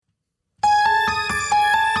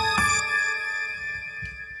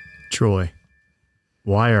Troy,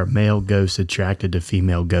 why are male ghosts attracted to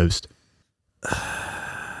female ghosts?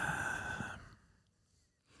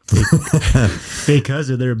 Because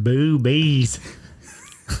of their boobies.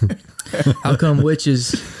 How come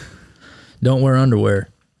witches don't wear underwear?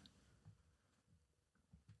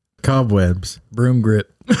 Cobwebs. Broom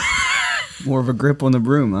grip. More of a grip on the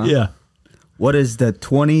broom, huh? Yeah. What is the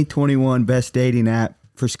 2021 best dating app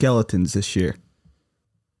for skeletons this year?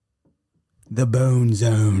 The Bone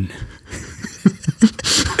Zone.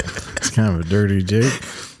 It's kind of a dirty joke.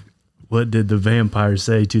 What did the vampire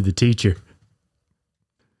say to the teacher?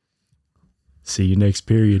 See you next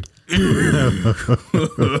period. Did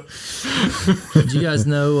you guys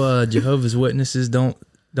know Jehovah's Witnesses don't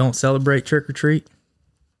celebrate trick or treat?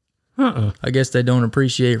 I guess they don't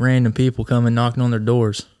appreciate random people coming knocking on their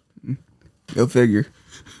doors. Go figure.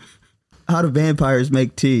 How do vampires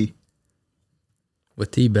make tea?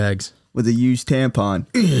 With tea bags. With a used tampon.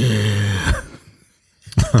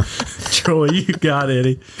 Troy, you got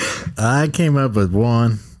it. I came up with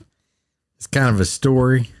one. It's kind of a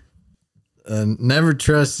story. Never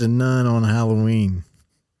trust a nun on Halloween.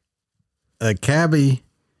 A cab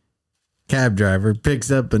driver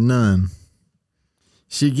picks up a nun.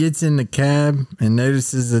 She gets in the cab and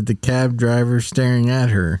notices that the cab driver is staring at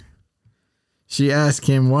her. She asks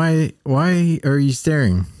him, why are you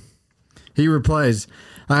staring? He replies,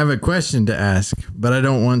 I have a question to ask, but I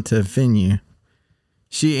don't want to offend you.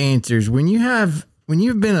 She answers, when you've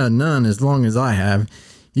been a nun as long as I have,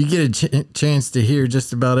 you get a chance to hear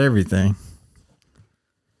just about everything.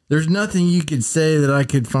 There's nothing you could say that I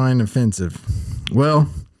could find offensive. Well,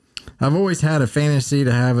 I've always had a fantasy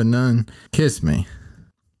to have a nun kiss me.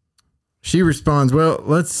 She responds, well,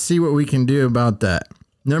 let's see what we can do about that.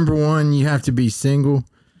 Number 1, you have to be single.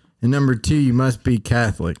 And number 2, you must be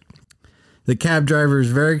Catholic. The cab driver is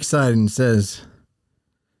very excited and says,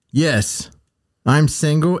 yes, I'm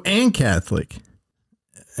single and Catholic.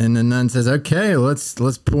 And the nun says, okay, let's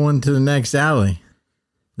pull into the next alley.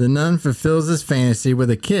 The nun fulfills this fantasy with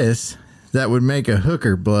a kiss that would make a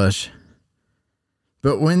hooker blush.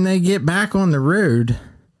 But when they get back on the road,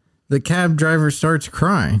 the cab driver starts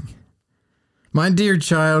crying. My dear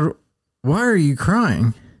child, why are you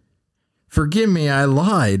crying? Forgive me, I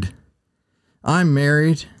lied. I'm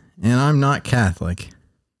married and I'm not Catholic.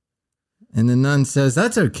 And the nun says,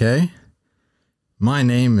 that's okay. My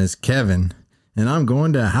name is Kevin and I'm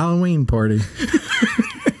going to a Halloween party.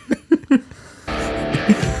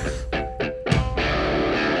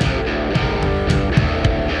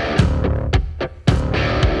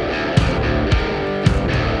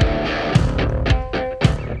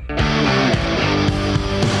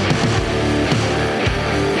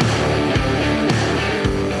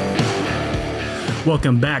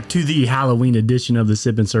 Welcome back to the Halloween edition of the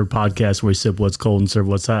Sip and Serve podcast, where we sip what's cold and serve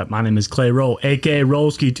what's hot. My name is Clay Roll, a.k.a.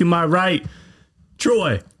 Rollski. To my right,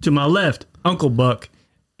 Troy. To my left, Uncle Buck.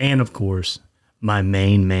 And, of course, my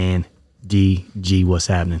main man, DG. What's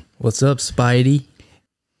happening? What's up, Spidey?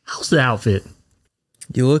 How's the outfit?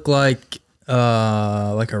 You look like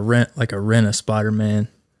a rent of Spider-Man.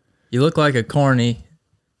 You look like a carny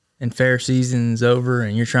and fair season's over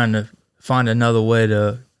and you're trying to find another way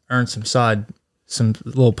to earn some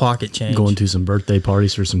little pocket change. Going to some birthday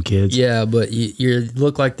parties for some kids. Yeah, but you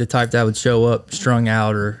look like the type that would show up strung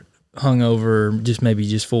out or hungover or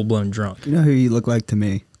just full-blown drunk. You know who you look like to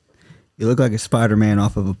me? You look like a Spider-Man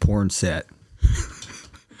off of a porn set.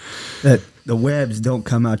 That the webs don't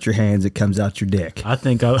come out your hands, it comes out your dick. I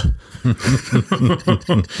think I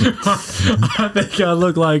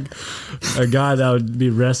look like a guy that would be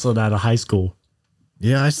wrestling out of high school.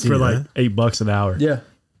 Yeah, I see for that. like $8 an hour.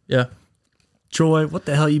 Yeah. Troy, what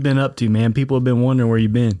the hell you been up to, man? People have been wondering where you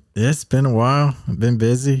been. It's been a while. I've been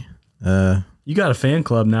busy. You got a fan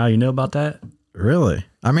club now. You know about that? Really?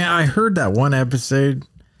 I mean, I heard that one episode.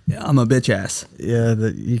 Yeah, I'm a bitch ass. Yeah,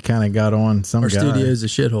 that you kind of got on some Our guy. studio's a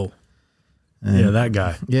shithole. Yeah, that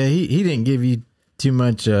guy. Yeah, he didn't give you too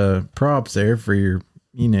much props there for your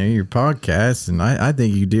podcast, and I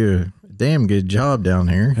think you do a damn good job down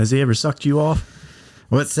here. Has he ever sucked you off?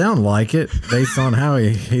 Well, it sounded like it based on how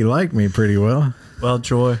he liked me pretty well. Well,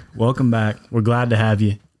 Troy, welcome back. We're glad to have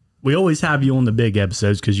you. We always have you on the big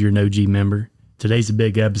episodes because you're an OG member. Today's a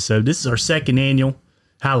big episode. This is our second annual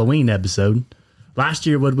Halloween episode. Last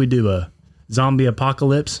year, what did we do? A zombie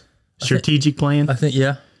apocalypse strategic plan? I think,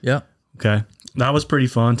 yeah. Okay. That was pretty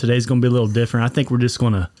fun. Today's going to be a little different. I think we're just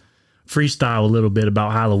going to freestyle a little bit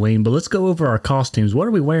about Halloween, but let's go over our costumes. What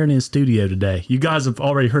are we wearing in the studio today? You guys have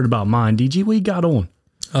already heard about mine. DG, what you got on?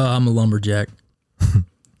 I'm a lumberjack.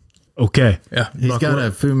 Okay. Yeah. He's got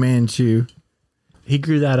a Fu Manchu. He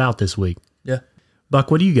grew that out this week. Yeah. Buck,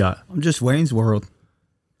 what do you got? I'm just Wayne's World.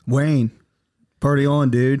 Wayne, party on,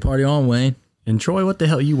 dude. Party on, Wayne. And Troy, what the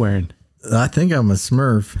hell are you wearing? I think I'm a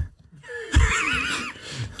Smurf.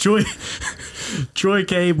 Troy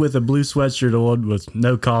came with a blue sweatshirt on with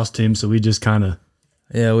no costume, so we just kind of...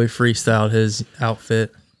 Yeah, we freestyled his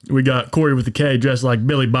outfit. We got Corey with the K dressed like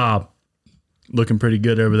Billy Bob. Looking pretty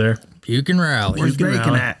good over there. Puke and rally. Where's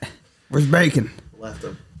bacon at? Where's bacon? Left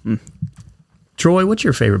him. Troy, what's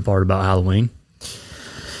your favorite part about Halloween?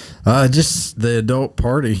 Just the adult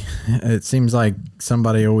party. It seems like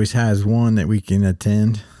somebody always has one that we can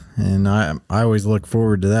attend, and I always look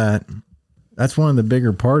forward to that. That's one of the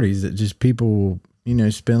bigger parties that just people,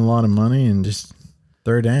 spend a lot of money and just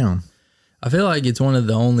throw down. I feel like it's one of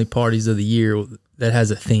the only parties of the year that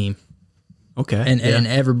has a theme. Okay. And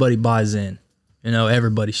everybody buys in.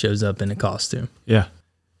 Everybody shows up in a costume. Yeah.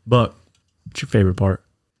 Buck, what's your favorite part?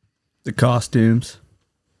 The costumes.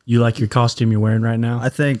 You like your costume you're wearing right now? I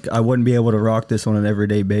think I wouldn't be able to rock this on an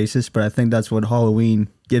everyday basis, but I think that's what Halloween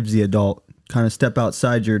gives the adult. Kind of step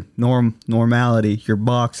outside your normality, your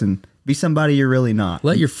box, and be somebody you're really not.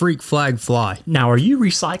 Let your freak flag fly. Now, are you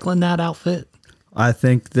recycling that outfit? I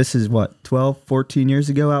think this is 12, 14 years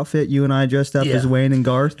ago outfit you and I dressed up as Wayne and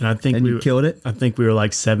Garth. And I think you killed it. I think we were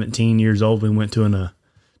like 17 years old. We went to a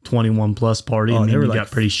 21 plus party and they were we like-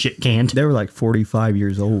 got pretty shit canned. They were like 45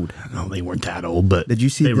 years old. No, they weren't that old, but Did you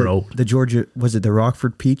see they were old. the Georgia, was it the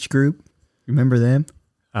Rockford Peach group? Remember them?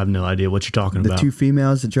 I have no idea what you're talking The about. two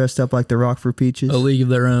females that dressed up like the Rockford Peaches? A league of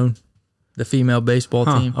their own. The female baseball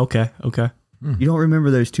team. Okay. You don't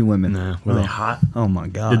remember those two women? No. Were they hot? Oh my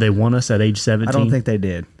God. Did they want us at age 17? I don't think they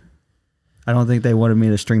did. I don't think they wanted me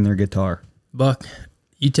to string their guitar. Buck,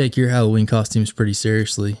 you take your Halloween costumes pretty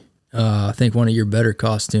seriously. I think one of your better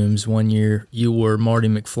costumes one year, you were Marty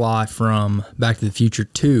McFly from Back to the Future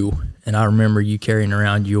 2, and I remember you carrying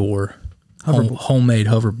around your homemade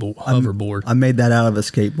hoverboard, I made that out of a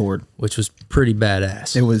skateboard. which was pretty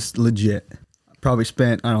badass. It was legit. Probably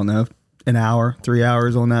spent, I don't know, an hour, 3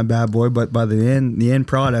 hours on that bad boy, but by the end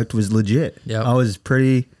product was legit. Yep. I was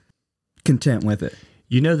pretty content with it.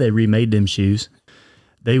 They remade them shoes.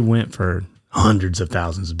 They went for hundreds of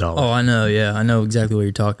thousands of dollars. Oh, I know. Yeah, I know exactly what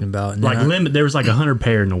you're talking about. And then There was like 100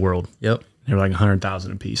 pair in the world. Yep. They were like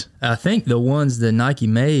 100,000 a piece. I think the ones that Nike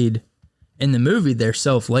made in the movie, they're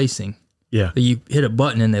self-lacing. Yeah. You hit a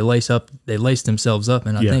button and they lace themselves up,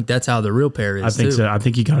 and I think that's how the real pair is. I think too. so. I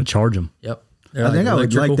think you got to charge them. Yep. They're I think I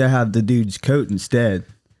would electrical. like to have the dude's coat instead.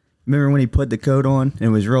 Remember when he put the coat on and it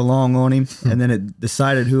was real long on him, and then it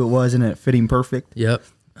decided who it was and it fit him perfect? Yep.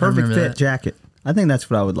 I Perfect remember fit that. jacket. I think that's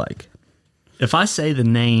what I would like. If I say the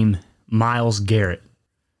name Myles Garrett,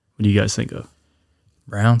 what do you guys think of?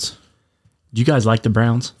 Browns. Do you guys like the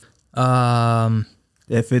Browns?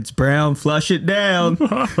 If it's brown, flush it down.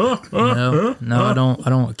 No, I don't.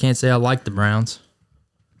 I can't say I like the Browns.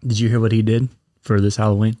 Did you hear what he did for this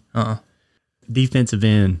Halloween? Defensive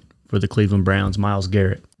end for the Cleveland Browns, Myles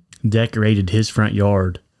Garrett, decorated his front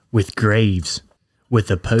yard with graves with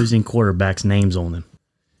opposing quarterbacks' names on them.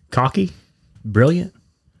 Cocky? Brilliant?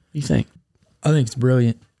 What do you think? I think it's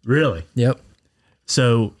brilliant. Really? Yep.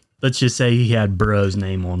 So let's just say he had Burrow's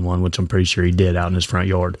name on one, which I'm pretty sure he did out in his front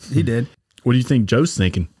yard. He did. What do you think Joe's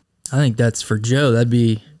thinking? I think that's for Joe. That'd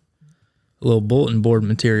be a little bulletin board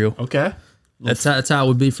material. Okay. That's how it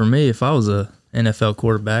would be for me if I was a NFL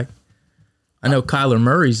quarterback. I know Kyler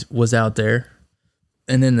Murray's was out there,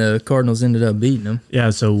 and then the Cardinals ended up beating him.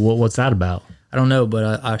 Yeah, so what's that about? I don't know,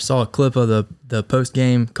 but I saw a clip of the post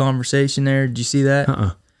game conversation there. Did you see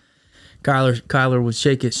that? Kyler was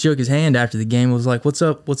shook his hand after the game. Was like, "What's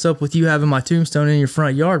up with you having my tombstone in your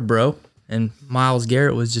front yard, bro?" And Myles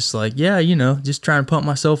Garrett was just like, "Yeah, just trying to pump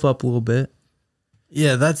myself up a little bit."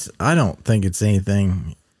 Yeah, I don't think it's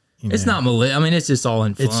anything. It's not malicious. I mean, it's just all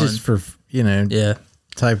in fun. It's just for, yeah.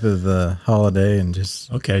 type of holiday and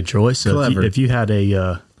just. Okay, Troy. So Clever. if you had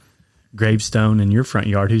a gravestone in your front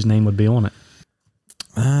yard, whose name would be on it?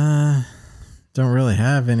 Don't really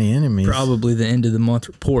have any enemies. Probably the end of the month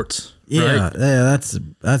reports. Yeah, right? yeah,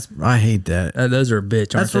 that's I hate that. Those are a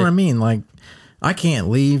bitch. That's what I mean. Like, I can't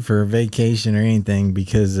leave for a vacation or anything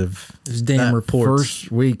because of Those damn that reports.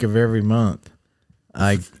 First week of every month.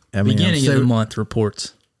 I mean, Beginning of the month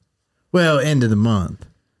reports. Well, end of the month.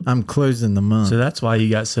 I'm closing the month. So that's why you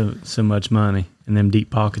got so much money in them deep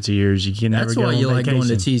pockets of yours. You can never That's go why on you like vacation.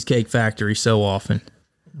 going to Cheesecake Factory so often.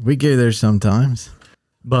 We go there sometimes.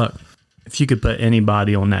 But if you could put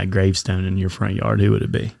anybody on that gravestone in your front yard, who would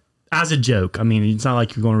it be? As a joke. I mean, it's not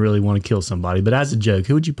like you're going to really want to kill somebody, but as a joke,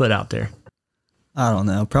 who would you put out there? I don't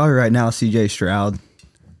know. Probably right now, CJ Stroud.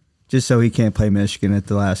 Just so he can't play Michigan at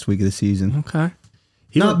the last week of the season. Okay.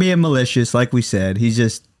 Not being malicious, like we said. He's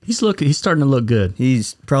starting to look good.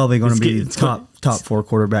 He's probably going to be it's top 4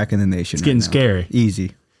 quarterback in the nation. It's getting scary.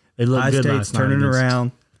 Easy. They look High good State's last night turning against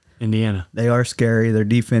around. Indiana. They are scary. Their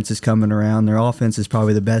defense is coming around. Their offense is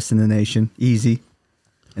probably the best in the nation. Easy.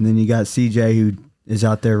 And then you got CJ who is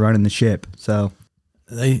out there running the ship. So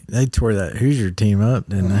They tore that Hoosier team up,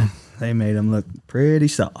 didn't they? they made them look pretty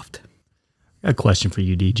soft. I got a question for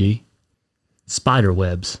you, DG. Spider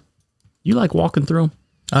webs. You like walking through them?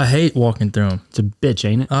 I hate walking through them. It's a bitch,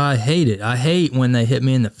 ain't it? I hate it. I hate when they hit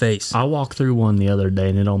me in the face. I walked through one the other day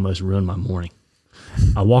and it almost ruined my morning.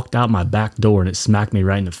 I walked out my back door and it smacked me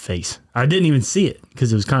right in the face. I didn't even see it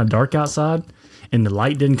because it was kind of dark outside and the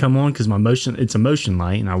light didn't come on because it's a motion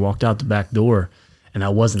light. And I walked out the back door and I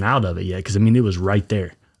wasn't out of it yet because, it was right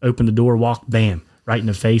there. Opened the door, walked, bam, right in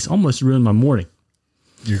the face. Almost ruined my morning.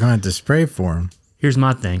 You're going to have to spray for them. Here's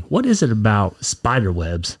my thing. What is it about spider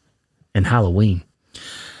webs and Halloween?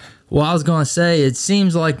 Well, I was going to say, it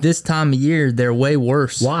seems like this time of year, they're way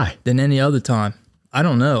worse. Why? Than any other time. I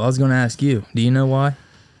don't know. I was going to ask you. Do you know why?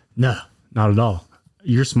 No, not at all.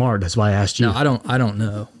 You're smart. That's why I asked you. No, I don't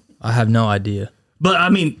know. I have no idea.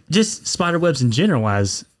 But just spider webs in general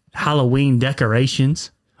as Halloween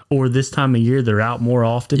decorations or this time of year, they're out more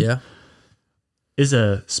often. Yeah. Is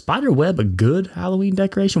a spider web a good Halloween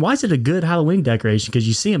decoration? Why is it a good Halloween decoration? Because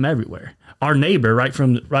you see them everywhere. Our neighbor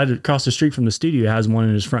right across the street from the studio has one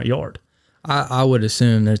in his front yard. I would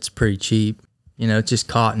assume that it's pretty cheap. It's just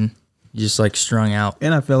cotton, just like strung out.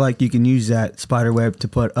 And I feel like you can use that spider web to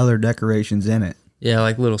put other decorations in it. Yeah,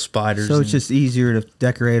 like little spiders. So it's just easier to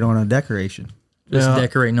decorate on a decoration. Just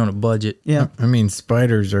decorating on a budget. Yeah.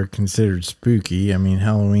 Spiders are considered spooky.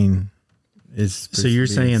 Halloween is. So you're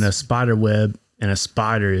saying a spider web and a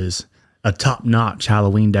spider is a top-notch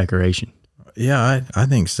Halloween decoration? Yeah, I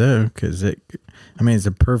think so because it's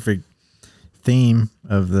a perfect theme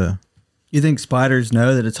of the. You think spiders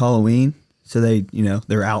know that it's Halloween, so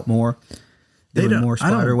they're out more, doing more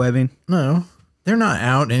spider webbing? No, they're not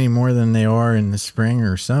out any more than they are in the spring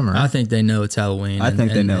or summer. I think they know it's Halloween. I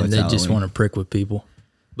think they know it's They just Halloween. want to prick with people.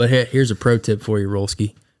 But here's a pro tip for you,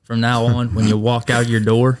 Rolski. From now on, when you walk out your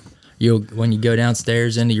door, when you go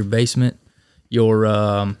downstairs into your basement,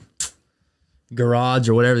 your garage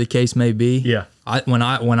or whatever the case may be. Yeah. When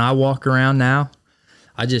I walk around now,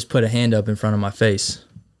 I just put a hand up in front of my face.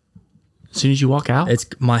 As soon as you walk out?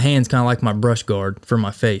 My hand's kind of like my brush guard for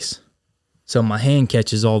my face. So my hand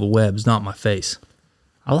catches all the webs, not my face.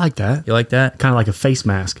 I like that. You like that? Kind of like a face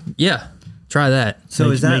mask. Yeah. Try that.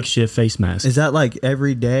 So is that makeshift face mask? Is that like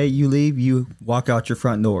every day you leave, you walk out your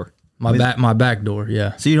front door? My back door,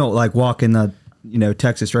 yeah. So you don't like walk in the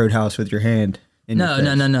Texas Roadhouse with your hand in your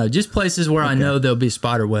face? No. Just places where I know there'll be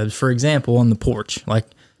spider webs. For example, on the porch, like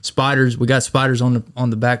spiders. We got spiders on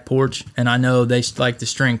the back porch, and I know they like to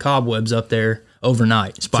string cobwebs up there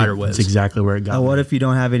overnight. Spider webs. That's exactly where it got. What if you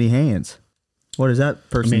don't have any hands? What is that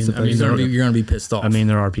person supposed to do? You're gonna be pissed off.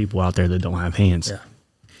 there are people out there that don't have hands. Yeah.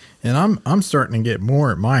 And I'm starting to get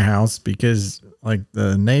more at my house because like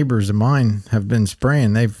the neighbors of mine have been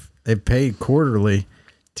spraying. They've paid quarterly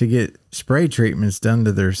to get spray treatments done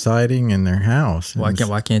to their siding and their house.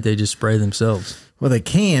 Why can't they just spray themselves? Well, they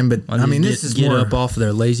can, but this is get more up off of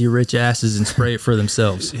their lazy rich asses and spray it for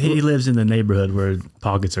themselves. He lives in the neighborhood where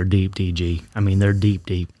pockets are deep, DG. They're deep.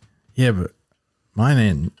 Yeah, but mine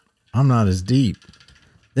ain't. I'm not as deep.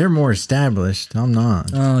 They're more established. I'm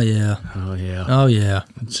not. Oh yeah. Oh yeah. Oh yeah.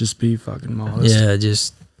 Let's just be fucking modest. Yeah,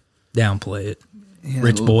 just downplay it.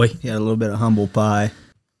 Rich boy. He had a little bit of humble pie.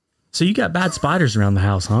 So you got bad spiders around the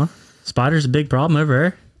house, huh? Spiders a big problem over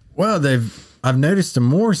there? Well, I've noticed them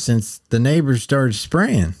more since the neighbors started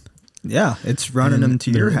spraying. Yeah, it's running them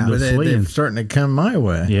to your they're- house. They're starting to come my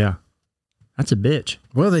way. Yeah. That's a bitch.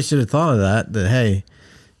 Well, they should have thought of that hey,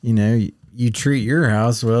 you treat your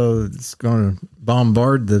house, well, it's going to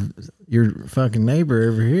bombard your fucking neighbor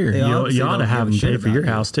over here. Yeah. You obviously ought to don't have give a them pay shit for your about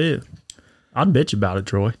you. house too. I'd bitch about it,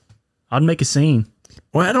 Troy. I'd make a scene.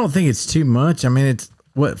 Well, I don't think it's too much. It's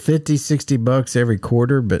what, $50-$60 every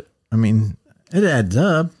quarter, but it adds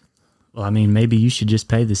up. Well, maybe you should just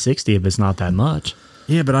pay the 60 if it's not that much.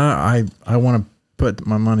 Yeah, but I want to put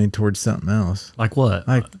my money towards something else. Like what?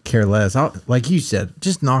 I care less. Like you said,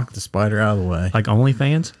 just knock the spider out of the way. Like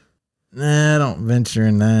OnlyFans? Nah, I don't venture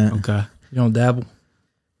in that. Okay. You don't dabble.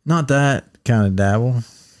 Not that kind of dabble.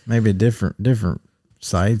 Maybe different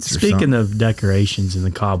sites. Speaking of decorations and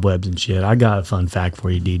the cobwebs and shit, I got a fun fact for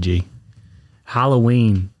you, DG.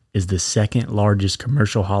 Halloween is the second largest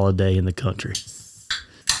commercial holiday in the country.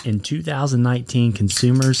 In 2019,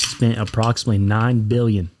 consumers spent approximately $9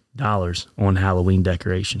 billion on Halloween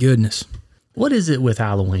decoration. Goodness. What is it with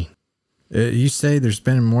Halloween? You say they're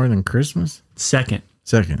spending more than Christmas? Second.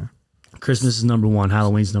 Christmas is number 1.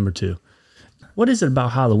 Halloween's number 2. What is it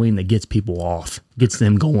about Halloween that gets people off, gets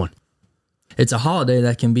them going? It's a holiday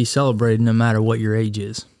that can be celebrated no matter what your age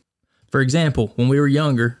is. For example, when we were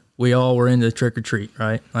younger, we all were into trick or treat,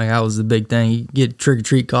 right? Like that was the big thing. You get a trick or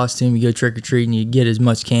treat costume, you go trick or treat, and you get as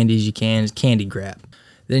much candy as you can. It's candy grab.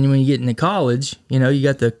 Then when you get into college, you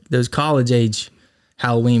got those college age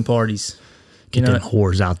Halloween parties. Get them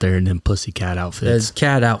whores out there in them pussycat outfits. There's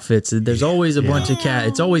cat outfits. There's always a bunch of cat.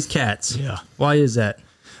 It's always cats. Yeah. Why is that?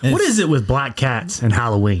 What is it with black cats and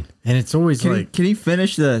Halloween? And it's always Can he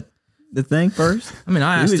finish the thing first? I mean,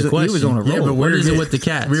 I asked the question. He was on a roll. Yeah, but What is it with the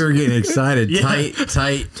cats? We were getting excited.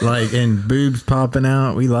 Tight, like, and boobs popping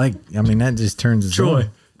out. That just turns us on.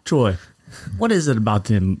 Troy, what is it about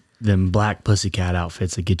them black pussycat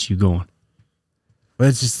outfits that gets you going? Well,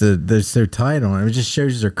 it's just they're so tight on it. It just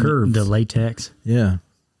shows their curves. The latex. Yeah.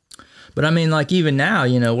 But I mean, like even now,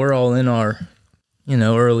 we're all in our,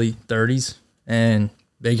 early 30s and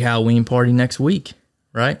big Halloween party next week,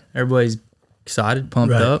 right? Everybody's excited,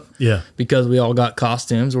 pumped up. Yeah. Because we all got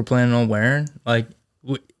costumes we're planning on wearing. Like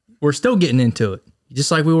we're still getting into it. Just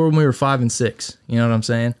like we were when we were 5 and 6. You know what I'm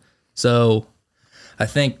saying? So I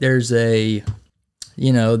think there's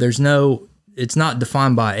it's not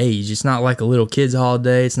defined by age. It's not like a little kid's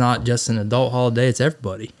holiday. It's not just an adult holiday. It's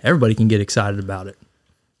everybody. Everybody can get excited about it.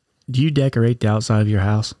 Do you decorate the outside of your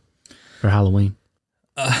house for Halloween?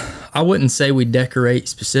 I wouldn't say we decorate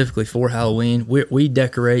specifically for Halloween. We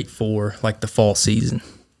decorate for like the fall season,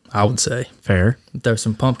 I would say. Fair. There's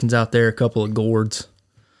some pumpkins out there, a couple of gourds,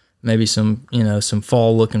 maybe some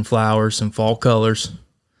fall looking flowers, some fall colors,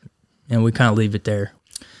 and we kind of leave it there.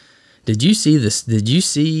 Did you see this? Did you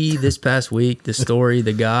see this past week the story?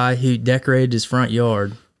 The guy who decorated his front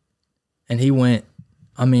yard, and he went.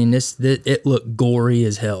 I mean, it looked gory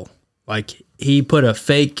as hell. Like he put a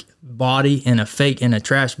fake body in a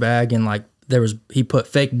trash bag, and like he put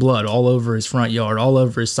fake blood all over his front yard, all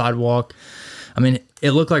over his sidewalk. I mean,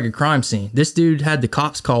 it looked like a crime scene. This dude had the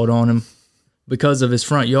cops called on him because of his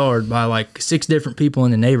front yard by like 6 different people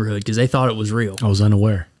in the neighborhood because they thought it was real. I was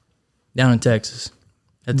unaware. Down in Texas.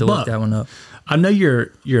 Had to look that one up. I know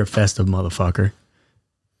you're a festive motherfucker.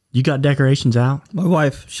 You got decorations out? My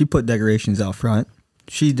wife, she put decorations out front.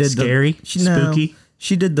 She did spooky.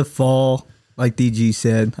 She did the fall, like DG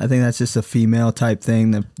said. I think that's just a female type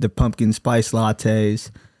thing. The pumpkin spice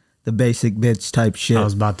lattes, the basic bitch type shit. I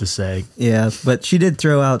was about to say. Yeah, but she did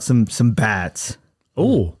throw out some bats.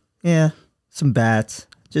 Oh. Yeah, some bats.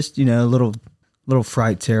 Just little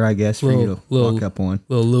frights here, I guess, for you to walk up on.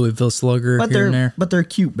 Little Louisville slugger here and there. But they're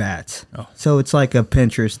cute bats. Oh. So it's like a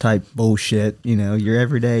Pinterest type bullshit. Your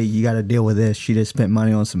everyday, you got to deal with this. She just spent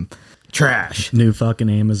money on some trash. New fucking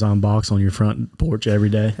Amazon box on your front porch every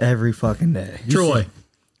day. Every fucking day. Troy,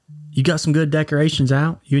 you got some good decorations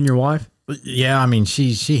out? You and your wife? Yeah, I mean,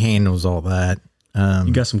 she handles all that.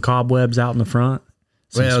 You got some cobwebs out in the front?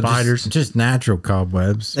 Some spiders? Just natural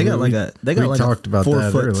cobwebs. They got we talked about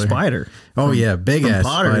 4-foot spider. Oh yeah, big ass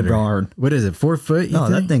spider. Barn. What is it? 4 foot? No,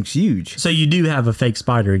 that thing's huge. So you do have a fake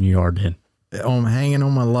spider in your yard then? I'm hanging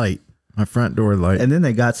on my front door light. And then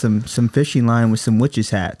they got some fishing line with some witches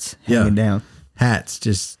hats hanging down. Hats,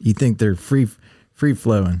 just you think they're free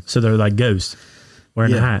flowing. So they're like ghosts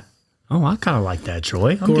wearing a hat. Oh, I kind of like that,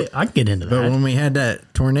 Troy. I can get into that. But when we had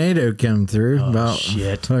that tornado come through,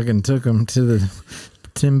 fucking took them to the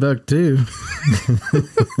Timbuktu.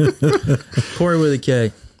 Corey with a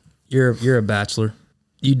K, you're a bachelor.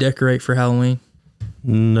 You decorate for Halloween?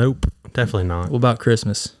 Nope, definitely not. What about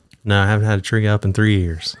Christmas? No, I haven't had a tree up in 3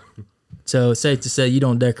 years. So it's safe to say you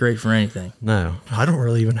don't decorate for anything. No, I don't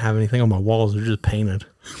really even have anything on my walls. They're just painted.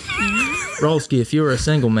 Rolski, if you were a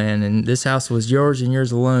single man and this house was yours and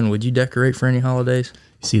yours alone, would you decorate for any holidays?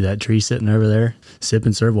 You see that tree sitting over there? Sip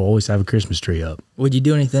and Serve will always have a Christmas tree up. Would you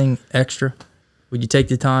do anything extra? Would you take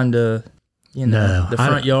the time to, the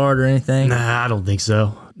front yard or anything? Nah, I don't think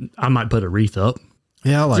so. I might put a wreath up.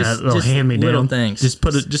 Yeah, I like that little hand-me-down. Little things. Just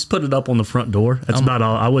put it up on the front door. That's about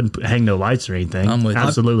all. I wouldn't hang no lights or anything. I'm with you.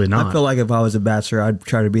 Absolutely not. I feel like if I was a bachelor, I'd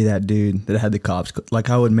try to be that dude that had the cops. Like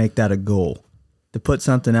I would make that a goal to put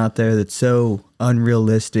something out there that's so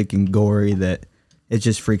unrealistic and gory that it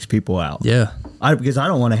just freaks people out. Yeah. Because I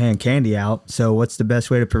don't want to hand candy out. So what's the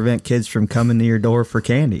best way to prevent kids from coming to your door for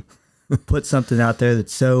candy? Put something out there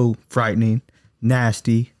that's so frightening,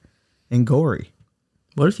 nasty, and gory.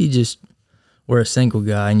 What if you just were a single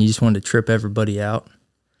guy and you just wanted to trip everybody out?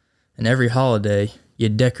 And every holiday, you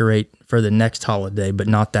decorate for the next holiday, but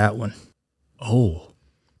not that one. Oh.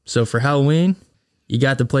 So for Halloween, you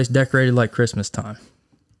got the place decorated like Christmas time.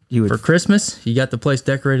 You For would Christmas, you got the place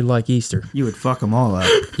decorated like Easter. you would fuck them all up.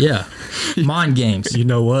 Yeah. Mind games. You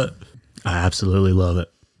know what? I absolutely love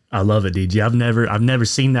it. I love it, DG. I've never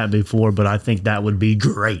seen that before, but I think that would be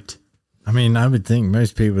great. I mean, I would think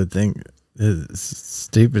most people would think it's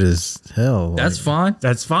stupid as hell. That's fine.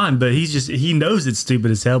 That's fine, but he knows it's stupid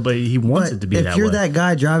as hell, but he wants But it to be if that you're way. that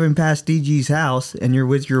guy driving past DG's house and you're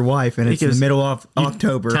with your wife and it's in the Because middle of You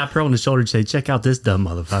October, tap her on the shoulder and say, "Check out this dumb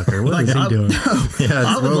motherfucker. What Like, is he doing?" Yeah, that's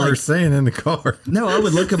I would what we're like- saying in the car. no, I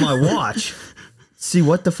would look at my watch, see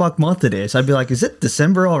what the fuck month it is. I'd be like, is it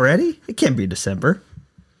December already? It can't be December.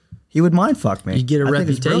 He would mind fuck me. You get a I think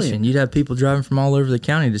it's reputation. brilliant. You'd have people driving from all over the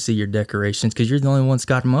county to see your decorations because you're the only one that's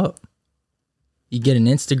got them up. You get an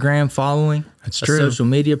Instagram following. That's a true. social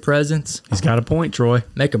media presence. He's got a point, Troy.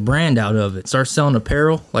 Make a brand out of it. Start selling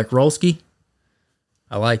apparel like Rolski.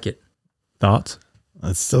 I like it. Thoughts?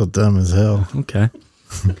 That's still dumb as hell. Okay.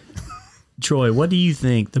 Troy, what do you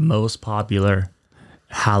think the most popular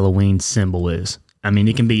Halloween symbol is? I mean,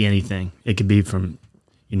 it can be anything. It could be from,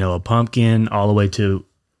 a pumpkin all the way to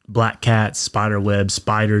black cats, spider webs,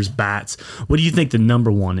 spiders, bats. What do you think the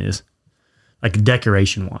number one is? Like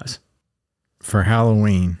decoration wise For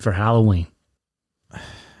Halloween. for Halloween.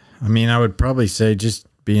 I mean, I would probably say just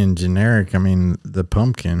being generic. I mean, the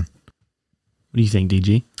pumpkin. What do you think,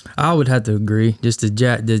 DG? I would have to agree. Just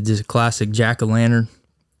the classic jack-o'-lantern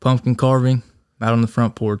pumpkin carving out on the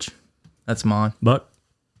front porch. That's mine. Buck?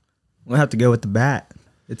 We'll have to go with the bat.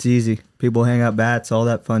 It's easy. People hang out bats, all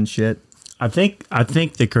that fun shit. I think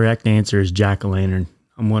the correct answer is jack-o'-lantern.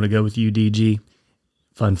 I'm going to go with you, DG.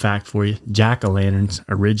 Fun fact for you. Jack-o'-lanterns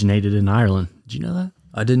originated in Ireland. Did you know that?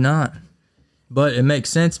 I did not. But it makes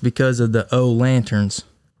sense because of the O lanterns.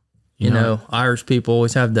 You know, Irish people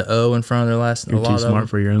always have the O in front of their last. You're too smart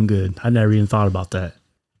for your own good. I never even thought about that.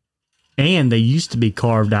 And they used to be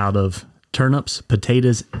carved out of turnips,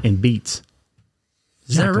 potatoes, and beets.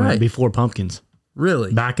 Is that right? Before pumpkins.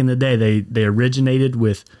 Really? Back in the day, they originated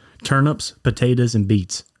with turnips, potatoes, and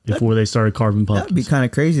beets before they started carving That'd be pumpkins. kind of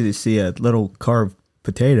crazy to see a little carved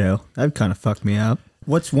potato. That'd kind of fuck me up.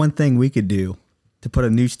 What's one thing we could do to put a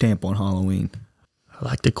new stamp on Halloween? I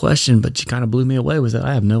like the question, but you kind of blew me away with it.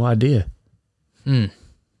 I have no idea.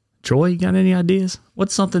 Troy, you got any ideas?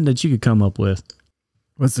 What's something that you could come up with?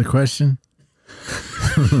 What's the question?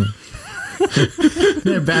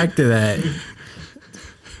 Yeah, back to that.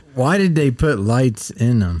 Why did they put lights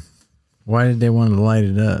in them? Why did they want to light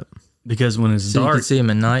it up? Because when it's So you dark, can see them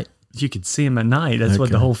at night. you could see them at night. That's what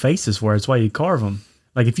the Okay. whole face is for. That's why you carve them.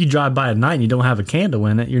 Like if you drive by at night and you don't have a candle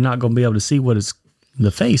in it, you're not going to be able to see what is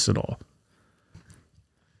the face at all.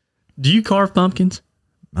 Do you carve pumpkins?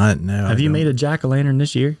 No. Have you made a jack-o'-lantern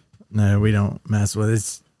this year? No, we don't mess with it.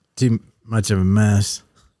 It's too much of a mess.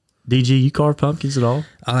 DG, you carve pumpkins at all?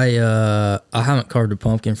 I haven't carved a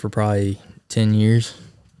pumpkin for probably 10 years.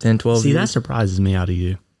 10, 12 See, that years. surprises me out of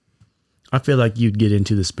you. I feel like you'd get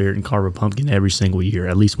into the spirit and carve a pumpkin every single year,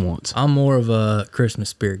 at least once. I'm more of a Christmas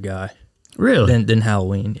spirit guy Really? than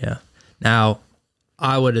Halloween, yeah. Now,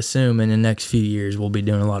 I would assume in the next few years we'll be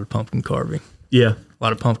doing a lot of pumpkin carving. Yeah, A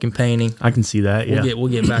lot of pumpkin painting. I can see that. Yeah. We'll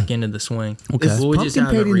get back into the swing. Okay. Is Well, we just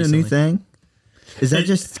pumpkin haven't painting a new recently. thing? Is that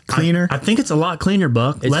just cleaner? I think it's a lot cleaner,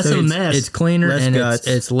 Buck. Less of a mess. It's cleaner Less and guts.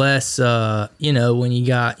 it's less, when you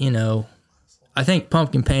got, I think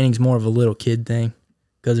pumpkin painting's more of a little kid thing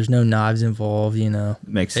because there's no knives involved,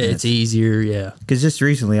 Makes It's sense. easier, yeah. Because just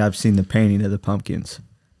recently I've seen the painting of the pumpkins,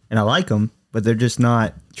 and I like them, but they're just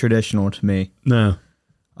not traditional to me. No.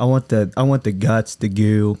 I want the guts, the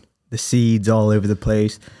goo, the seeds all over the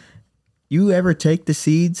place. You ever take the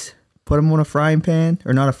seeds, put them on a frying pan,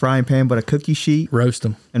 or not a frying pan, but a cookie sheet, Roast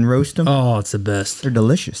them. and roast them? Oh, it's the best. They're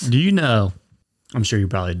delicious. Do you know? I'm sure you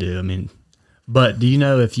probably do. But do you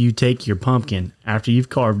know if you take your pumpkin after you've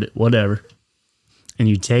carved it, whatever, and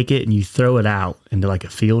you take it and you throw it out into like a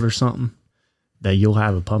field or something, that you'll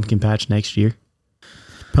have a pumpkin patch next year?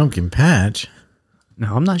 Pumpkin patch?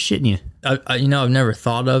 No, I'm not shitting you. I've never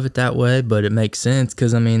thought of it that way, but it makes sense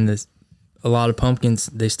because, a lot of pumpkins,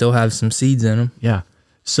 they still have some seeds in them. Yeah.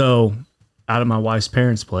 So out of my wife's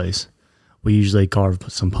parents' place, we usually carve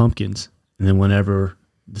some pumpkins. And then whenever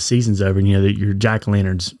the season's over and that your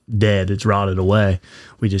jack-o'-lantern's dead, it's rotted away,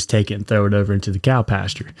 we just take it and throw it over into the cow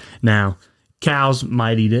pasture. Now, cows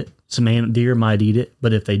might eat it. Some deer might eat it.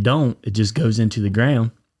 But if they don't, it just goes into the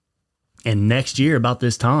ground. And next year, about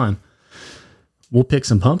this time, we'll pick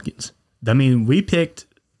some pumpkins. We picked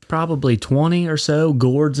probably 20 or so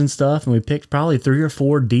gourds and stuff, and we picked probably 3 or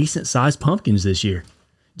 4 decent sized pumpkins this year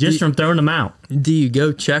just from throwing them out. Do you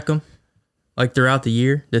go check them like throughout the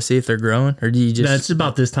year to see if they're growing, or do you just That's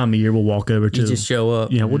about this time of year. We'll walk over to you just show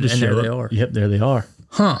up? Yeah, we'll just and show there up. they are. Yep, there they are.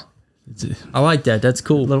 Huh. I like that. That's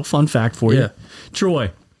cool. Little fun fact for Yeah. you.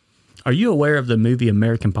 Troy, are you aware of the movie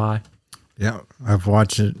American Pie? Yeah, I've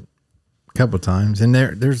watched it a couple times, and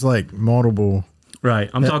there's like multiple. Right.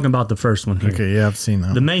 I'm talking about the first one here. Okay, yeah, I've seen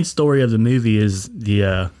that. The main story of the movie is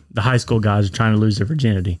the high school guys are trying to lose their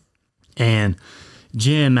virginity. And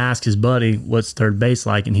Jim asks his buddy, what's third base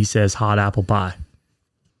like? And he says, hot apple pie.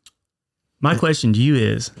 My question to you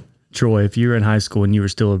is, Troy, if you were in high school and you were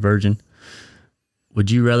still a virgin, would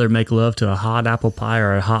you rather make love to a hot apple pie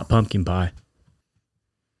or a hot pumpkin pie?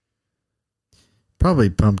 Probably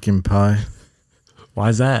pumpkin pie. Why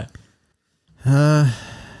is that? I'm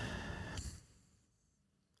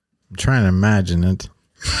trying to imagine it.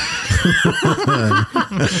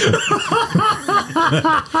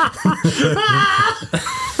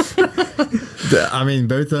 I mean,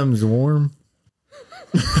 both of them's warm.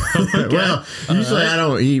 Well, usually I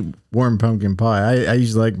don't eat warm pumpkin pie. I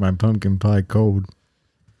usually like my pumpkin pie cold.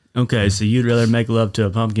 Okay, so you'd rather make love to a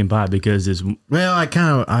pumpkin pie because it's Well,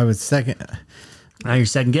 I was second. now you're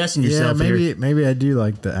second guessing Yeah, yourself here. maybe I do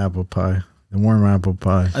like the apple pie, the warm apple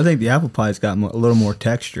pie. I think the apple pie's got a little more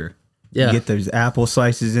texture. Yeah. You get those apple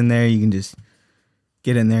slices in there. You can just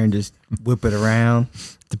get in there and just whip it around.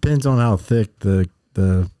 Depends on how thick the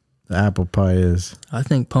apple pie is. I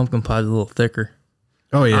think pumpkin pie is a little thicker.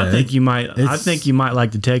 Oh yeah, I think you might. I it's- think you might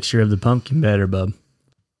like the texture of the pumpkin better, bub.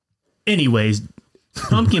 Anyways,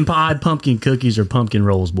 pumpkin pie, pumpkin cookies, or pumpkin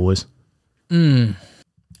rolls, boys.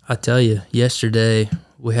 I tell you, yesterday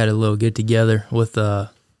we had a little get together with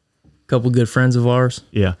a couple good friends of ours,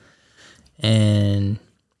 Yeah. and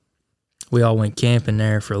we all went camping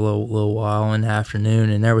there for a little while in the afternoon,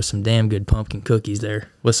 and there was some damn good pumpkin cookies there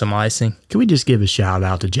with some icing. Can we just give a shout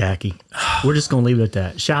out to Jackie? We're just gonna leave it at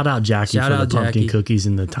that. Shout out Jackie Shout for out the pumpkin Jackie. cookies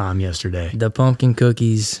and the time yesterday. The pumpkin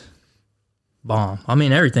cookies, bomb. I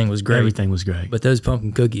mean, everything was great, Everything was great. but those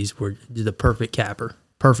pumpkin cookies were the perfect capper.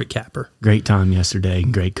 Perfect capper. Great time yesterday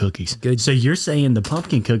and great cookies. Good. So you're saying the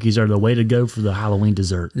pumpkin cookies are the way to go for the Halloween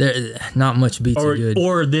dessert, There, not much beats or a good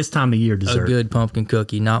or this time of year a dessert? good pumpkin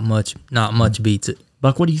cookie. Not much beats it.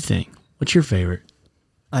 Buck, what do you think? What's your favorite?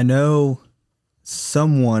 I know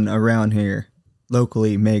someone around here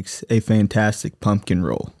locally makes a fantastic pumpkin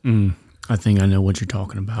roll. I think I know what you're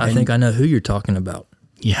talking about. I think I know who you're talking about.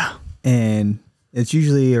 Yeah. And it's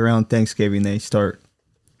usually around Thanksgiving they start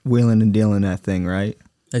wheeling and dealing that thing, right?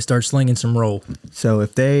 They start slinging some roll. So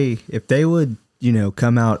if they would,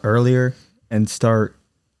 come out earlier and start,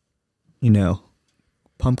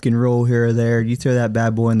 pumpkin roll here or there, you throw that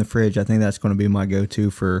bad boy in the fridge. I think that's going to be my go-to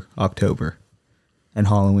for October and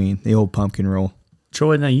Halloween, the old pumpkin roll.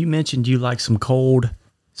 Troy, now you mentioned you like some cold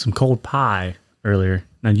pie earlier.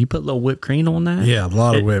 Now, do you put a little whipped cream on that? Yeah, a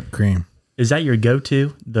lot of whipped cream. Is that your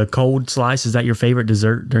go-to? The cold slice, is that your favorite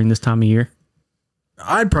dessert during this time of year?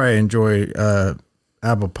 I'd probably enjoy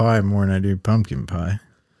apple pie more than I do pumpkin pie.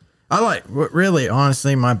 I like, really,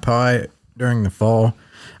 honestly, my pie during the fall,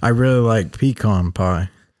 I really like pecan pie.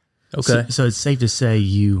 Okay. So it's safe to say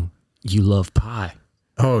you love pie.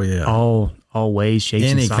 Oh, yeah. All ways, shapes,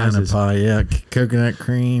 Any and kind sizes. of pie, yeah. Coconut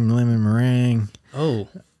cream, lemon meringue. Oh,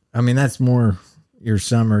 I mean, that's more your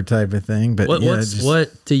summer type of thing. But yeah,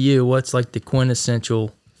 what to you? What's like the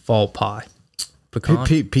quintessential fall pie? Pecan,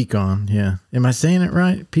 pecan, yeah. Am I saying it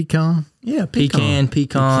right? Pecan? Yeah, pecan.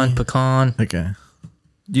 Okay.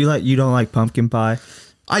 You don't like pumpkin pie?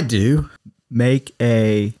 I do. Make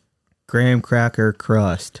a graham cracker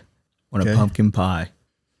crust on Okay. a pumpkin pie.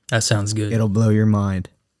 That sounds good. It'll blow your mind.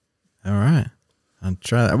 All right. I'll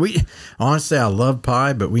try that. Honestly, I love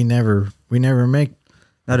pie, but we never make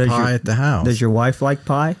Now, does pie at the house. Does your wife like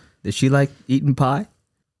pie? Does she like eating pie?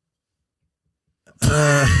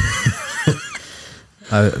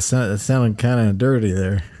 It sounded kind of dirty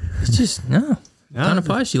there. It's just no. What kind of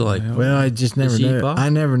pie she like? Well, I just never she eat know. pie? I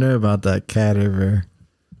never know about that cat over there.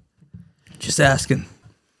 Just asking.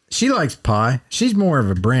 She likes pie. She's more of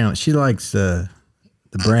a brown. She likes the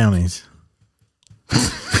brownies.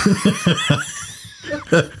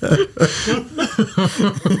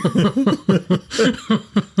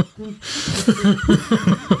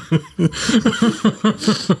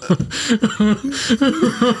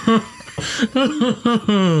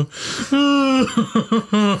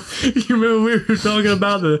 You remember we were talking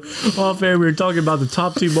about off air, we were talking about the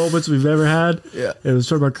top 2 moments we've ever had? Yeah. It was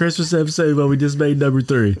from our Christmas episode, but we just made number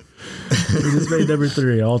 3. We just made number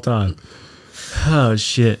 3 all time. Oh,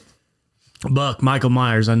 shit. Buck, Michael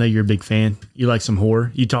Myers, I know you're a big fan. You like some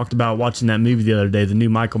horror. You talked about watching that movie the other day, the new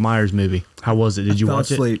Michael Myers movie. How was it? Did you fell watch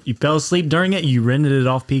asleep. it? You fell asleep during it? You rented it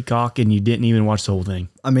off Peacock and you didn't even watch the whole thing?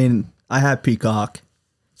 I mean, I had Peacock,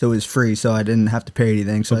 so it was free, so I didn't have to pay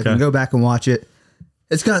anything. So I Okay. can go back and watch it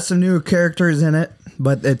It's got some newer characters in it,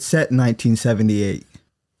 but it's set in 1978,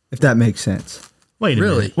 if that makes sense. Wait a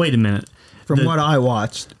Really? minute. Wait a minute. From what I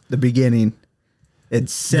watched, the beginning,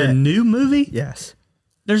 it's set. The new movie? Yes.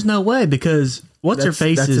 There's no way because what's her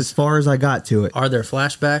face That's is as far as I got to it. Are there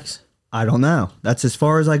flashbacks? I don't know. That's as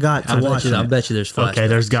far as I got to watching I it. bet you there's flashbacks. okay.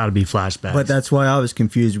 There's got to be flashbacks. But that's why I was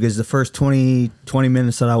confused because the first 20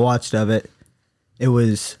 minutes that I watched of it, it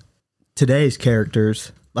was today's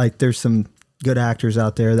characters. Like there's some good actors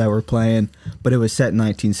out there that were playing, but it was set in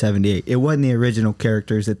 1978. It wasn't the original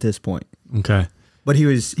characters at this point. okay. But he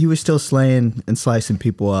was still slaying and slicing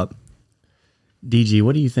people up. DG,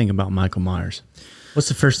 what do you think about Michael Myers? What's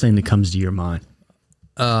the first thing that comes to your mind?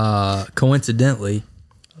 Coincidentally,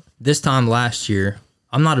 this time last year,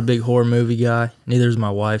 I'm not a big horror movie guy. Neither is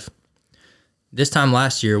my wife. This time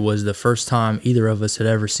last year was the first time either of us had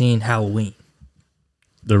ever seen Halloween.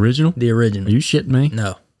 The original? The original. Are you shitting me?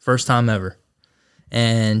 No, first time ever.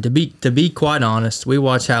 And to be quite honest, we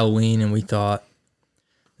watched Halloween and we thought,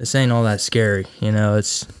 this ain't all that scary. You know,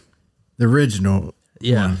 it's The original.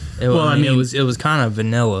 yeah. It, Well, I mean- it was kind of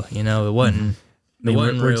vanilla. You know, it wasn't. I mean, It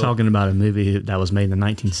wasn't we're real. talking about a movie that was made in the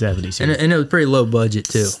 1970s. here. And it was pretty low budget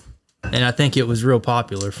too. And I think it was real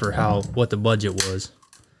popular for what the budget was.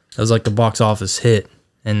 It was like the box office hit,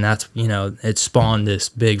 and that's it spawned this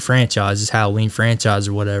big franchise, this Halloween franchise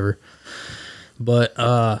or whatever. But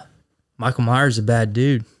Michael Myers is a bad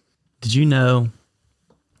dude. Did you know?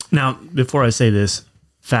 Now, before I say this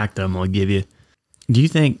fact I'm going to give you, do you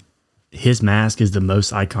think his mask is the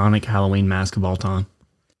most iconic Halloween mask of all time?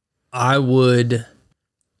 I would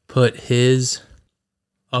put his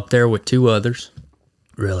up there with two others.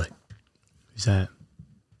 Really? Who's that?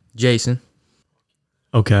 Jason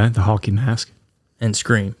Okay, the hockey mask. and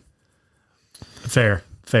Scream. Fair.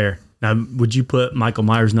 Now, would you put Michael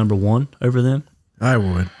Myers number 1 over them? I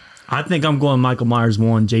would. I think I'm going Michael Myers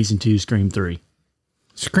 1, Jason 2, Scream 3.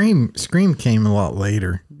 Scream came a lot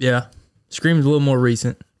later. Yeah. Scream's a little more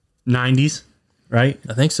recent. 90s, right?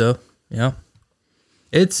 I think so. Yeah.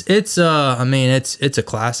 It's a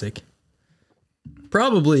classic.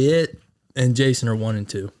 Probably it and Jason are 1 and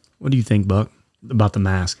 2. What do you think, Buck, about the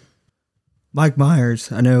mask? Mike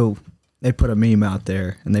Myers, I know they put a meme out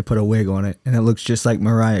there and they put a wig on it and it looks just like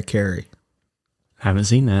Mariah Carey. Haven't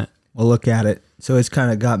seen that. Well, look at it. So it's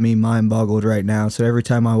kind of got me mind boggled right now. So every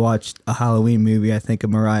time I watch a Halloween movie, I think of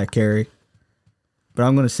Mariah Carey. But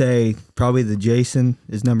I'm going to say probably the Jason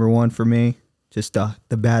is number 1 for me. Just the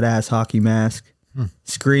badass hockey mask.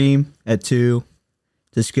 Scream at 2.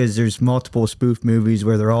 Just because there's multiple spoof movies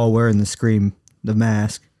where they're all wearing the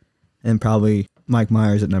mask. And probably Mike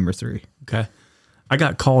Myers at number 3. Okay. I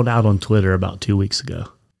got called out on Twitter about 2 weeks ago.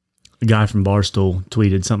 A guy from Barstool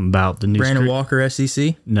tweeted something about the new Brandon Scream. Walker,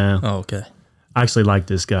 SEC? No. Oh, okay. I actually like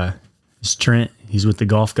this guy. It's Trent. He's with the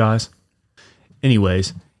golf guys.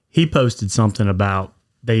 Anyways, he posted something about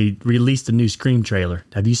they released a new Scream trailer.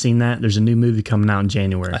 Have you seen that? There's a new movie coming out in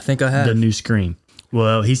January. I think I have. The new Scream.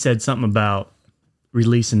 Well, he said something about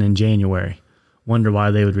releasing in January. Wonder why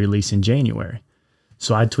they would release in January.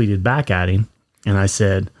 So I tweeted back at him and I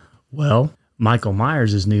said, well, Michael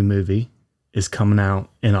Myers' new movie is coming out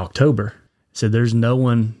in October. So there's no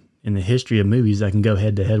one in the history of movies that can go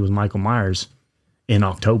head to head with Michael Myers in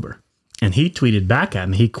October. And he tweeted back at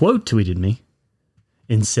me. He quote tweeted me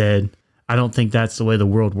and said, I don't think that's the way the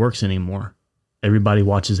world works anymore. Everybody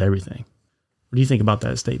watches everything. What do you think about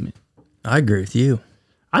that statement? I agree with you.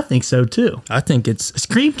 I think so too. I think it's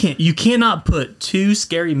Scream you cannot put two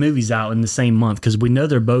scary movies out in the same month because we know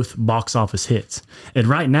they're both box office hits. And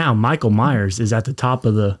right now, Michael Myers is at the top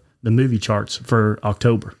of the movie charts for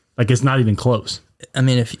October. Like it's not even close. I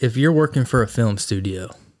mean, if you're working for a film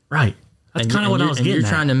studio, Right. That's kind of what I was getting you're at.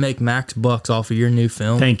 trying to make max bucks off of your new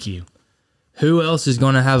film. Thank you. Who else is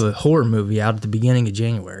going to have a horror movie out at the beginning of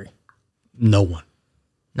January? No one.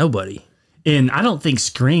 Nobody. And I don't think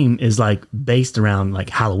Scream is like based around like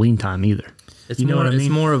Halloween time either. It's You know more. what I mean? It's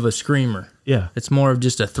more of a screamer. Yeah. It's more of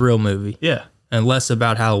just a thrill movie, Yeah. and less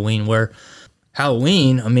about Halloween. Where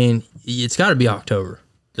Halloween, I mean, it's got to be October.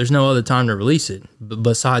 There's no other time to release it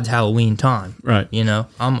besides Halloween time. Right. You know,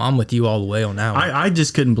 I'm with you all the way on that one. I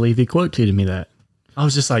just couldn't believe he quote tweeted me that. I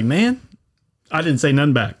was just like, man, I didn't say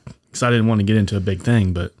none back because I didn't want to get into a big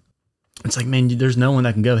thing. But it's like, man, there's no one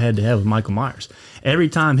that can go head to head with Michael Myers. Every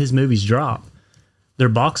time his movies drop, they're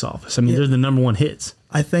box office. I mean, they're the number 1 hits.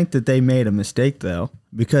 I think that they made a mistake though,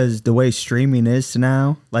 because the way streaming is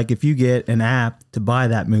now, like if you get an app to buy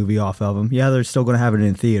that movie off of them, yeah, they're still going to have it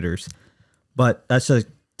in theaters. But that's like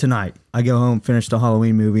tonight. I go home, finish the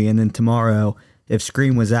Halloween movie, and then tomorrow, if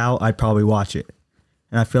Scream was out, I'd probably watch it.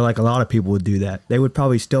 And I feel like a lot of people would do that. They would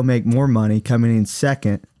probably still make more money coming in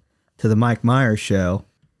second to the Mike Myers show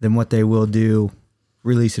than what they will do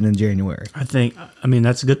releasing in January. I mean,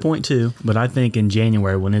 that's a good point too. But I think in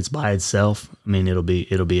January when it's by itself, I mean, it'll be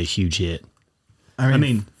a huge hit. I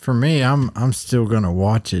mean, for me, I'm still gonna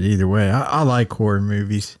watch it either way. I like horror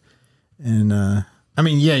movies, and I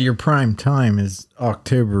mean, yeah, your prime time is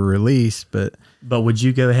October release, but would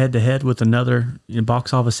you go head to head with another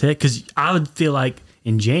box office hit? Because I would feel like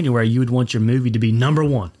in January you would want your movie to be number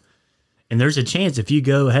one, and there's a chance if you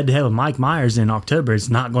go head to head with Mike Myers in October, it's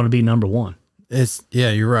not going to be number one.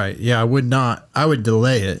 You're right. Yeah, I would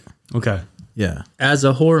delay it. Okay. Yeah. As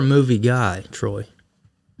a horror movie guy, Troy,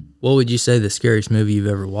 what would you say the scariest movie you've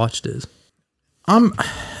ever watched is?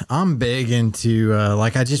 I'm big into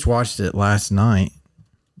like I just watched it last night,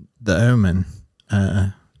 The Omen.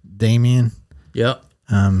 Damien. Yep.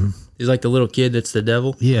 He's like the little kid that's the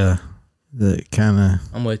devil. Yeah. The kind of.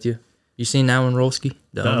 I'm with you. You seen that one, Rolski?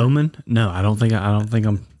 The Omen? No, I don't think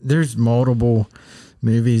I'm. There's multiple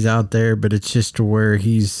movies out there, but it's just to where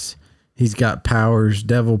he's got powers,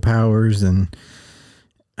 devil powers, and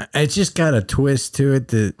it's just got a twist to it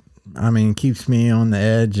that, I mean, keeps me on the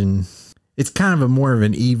edge, and it's kind of more of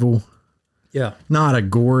an evil, Yeah. not a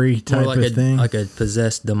gory type More like of thing. like a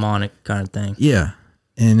possessed demonic kind of thing. Yeah.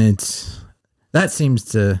 And that seems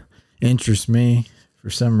to interest me for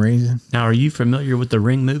some reason. Now, are you familiar with the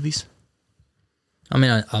Ring movies? I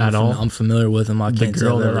mean, I'm familiar with them. I The can't say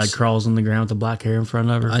girl I've that ever like crawls on the ground with the black hair in front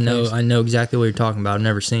of her. I know face? exactly what you're talking about. I've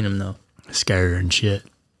never seen them though. Scary and shit.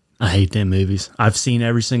 I hate them movies. I've seen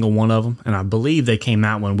every single one of them, and I believe they came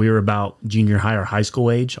out when we were about junior high or high school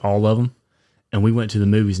age, all of them. And we went to the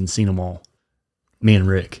movies and seen them all. Me and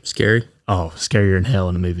Rick. Scary. Oh, scarier than hell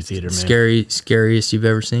in the movie theater, man. Scariest you've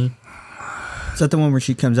ever seen? Is that the one where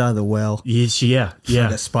she comes out of the well? Yeah.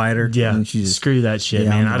 Like a spider? Yeah. And she just, Screw that shit, Yeah,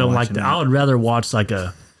 man. I'm I don't not like watching that. that. I would rather watch like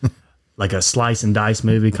a slice and dice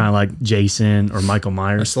movie, kind of like Jason or Michael A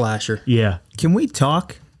Myers. slasher. Yeah. Can we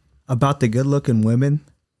talk about the good looking women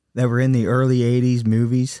that were in the early 80s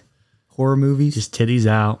movies, horror movies? Just titties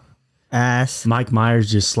out. Ass. Mike Myers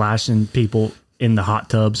just slashing people in the hot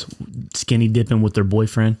tubs, skinny dipping with their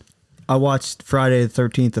boyfriend. I watched Friday the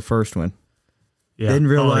 13th, the first one. Yeah. Didn't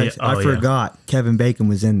realize, Oh, yeah. I forgot Kevin Bacon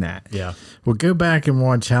was in that. Yeah. Well, go back and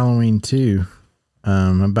watch Halloween 2.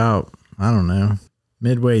 About, I don't know,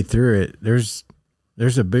 midway through it, there's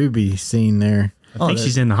a booby scene there. I think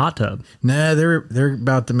she's in the hot tub. Nah, they're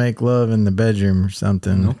about to make love in the bedroom or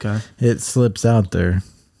something. Okay. It slips out there.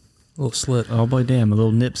 Little slip. Oh boy, damn, a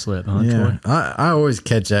little nip slip, huh, Yeah, Troy? I always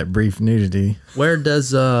catch that brief nudity. Where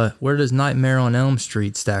does Nightmare on Elm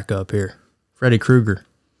Street stack up here? Freddy Krueger.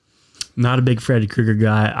 Not a big Freddy Krueger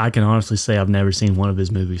guy. I can honestly say I've never seen one of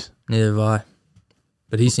his movies. Neither have I.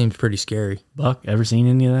 But he seems pretty scary. Buck, ever seen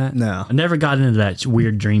any of that? No. I never got into that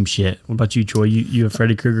weird dream shit. What about you, Troy? You a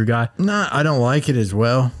Freddy Krueger guy? No, I don't like it as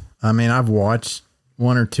well. I mean, I've watched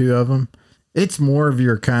one or two of them. It's more of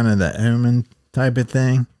your kind of the Omen type of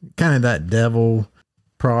thing, kind of that devil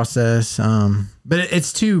process. But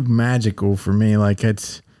it's too magical for me. Like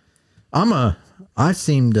I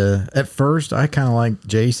seem to, at first I kind of like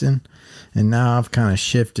Jason, and now I've kind of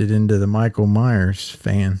shifted into the Michael Myers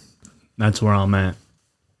fan. That's where I'm at.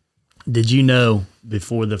 Did you know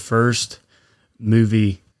before the first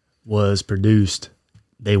movie was produced,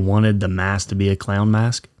 they wanted the mask to be a clown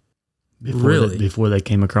mask? Really? Before they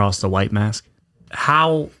came across the white mask?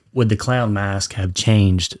 How would the clown mask have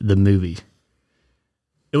changed the movie?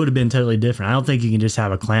 It would have been totally different. I don't think you can just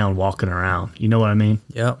have a clown walking around. You know what I mean?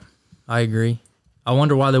 Yep. I agree. I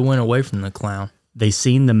wonder why they went away from the clown. They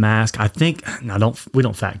seen the mask. I think we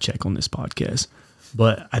don't fact check on this podcast,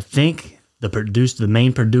 but I think the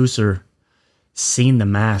main producer seen the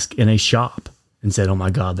mask in a shop and said, "Oh my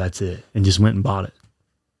God, that's it," and just went and bought it.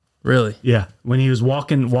 Really? Yeah, when he was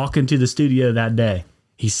walking to the studio that day,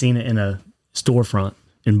 he seen it in a storefront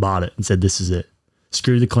and bought it and said, "This is it.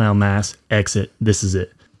 Screw the clown mask. Exit. This is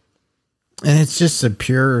it." And it's just a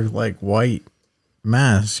pure like white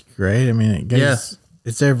mask, right? I mean, it goes,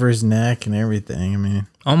 it's over his neck and everything. I mean,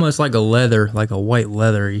 Almost like a white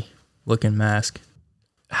leathery looking mask.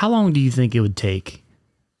 How long do you think it would take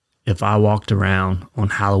if I walked around on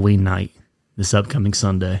Halloween night, this upcoming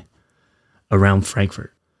Sunday, around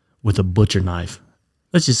Frankfurt with a butcher knife?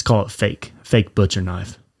 Let's just call it fake butcher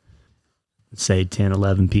knife. Let's say 10,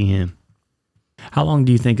 11 p.m. How long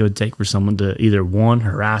do you think it would take for someone to either one,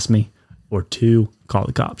 harass me, or two, call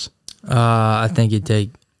the cops? I think it'd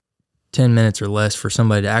take 10 minutes or less for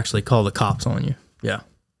somebody to actually call the cops on you. Yeah.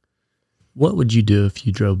 What would you do if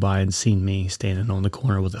you drove by and seen me standing on the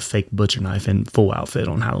corner with a fake butcher knife and full outfit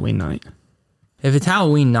on Halloween night? If it's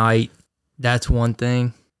Halloween night, that's one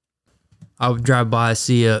thing. I would drive by,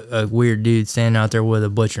 see a weird dude standing out there with a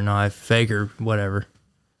butcher knife, fake or whatever.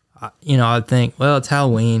 I'd think, well, it's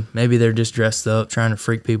Halloween. Maybe they're just dressed up, trying to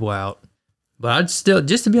freak people out. But I'd still,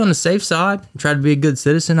 just to be on the safe side, try to be a good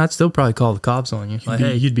citizen, I'd still probably call the cops on you. Like,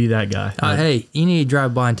 hey, You'd be that guy. hey, you need to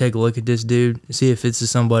drive by and take a look at this dude, see if it's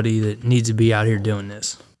somebody that needs to be out here doing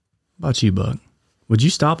this. How about you, Buck? Would you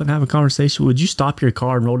stop and have a conversation? Would you stop your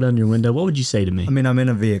car and roll down your window? What would you say to me? I mean, I'm in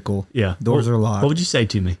a vehicle. Yeah. Doors are locked. What would you say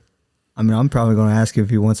to me? I mean, I'm probably going to ask you if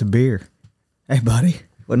he wants a beer. Hey, buddy,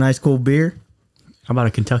 what nice cool beer? How about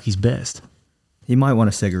a Kentucky's Best? He might want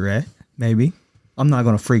a cigarette, maybe. I'm not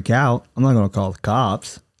going to freak out. I'm not going to call the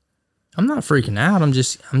cops. I'm not freaking out. I'm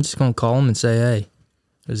just going to call him and say, hey,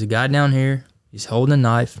 there's a guy down here. He's holding a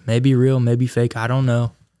knife. Maybe real, maybe fake. I don't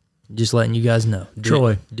know. Just letting you guys know.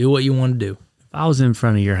 Troy. Do what you want to do. If I was in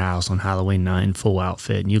front of your house on Halloween night in full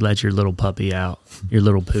outfit and you let your little puppy out, your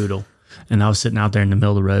little poodle, and I was sitting out there in the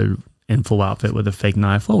middle of the road in full outfit with a fake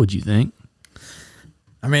knife, what would you think?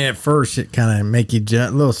 I mean, at first it kind of make you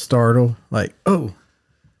a little startled, like, oh.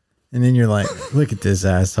 And then you're like, look at this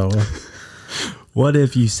asshole. What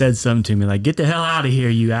if you said something to me like, get the hell out of here,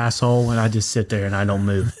 you asshole, and I just sit there and I don't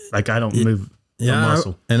move. Like, I don't move a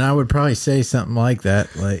muscle. And I would probably say something like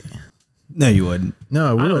that, like, No, you wouldn't. no, I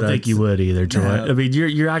I would. don't think you would either, Troy. No. I mean,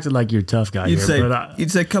 you're acting like you're a tough guy here.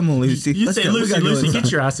 You'd say, come on, Lucy. You'd Let's say, go. We Lucy, gotta go Lucy, inside.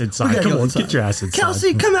 get your ass inside. gotta Come go on, inside. get your ass inside.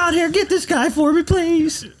 Kelsey, come out here. Get this guy for me,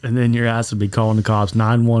 please. And then your ass would be calling the cops,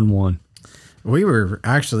 911. We were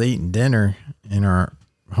actually eating dinner in our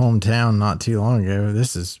hometown not too long ago.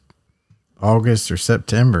 This is August or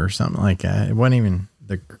September or something like that. It wasn't even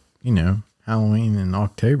Halloween in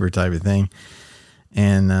October type of thing.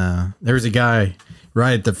 And there was a guy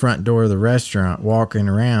right at the front door of the restaurant walking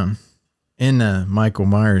around in a Michael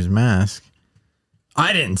Myers mask.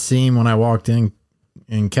 I didn't see him when I walked in,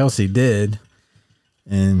 and Kelsey did.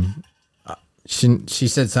 And she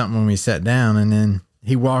said something when we sat down, and then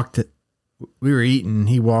we were eating,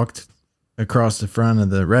 he walked across the front of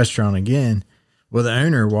the restaurant again. Well, the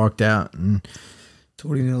owner walked out and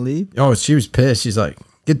Told him to leave. oh, she was pissed. She's like,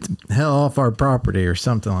 get the hell off our property or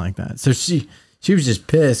something like that. So she was just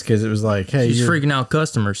pissed because it was like, hey, She's freaking out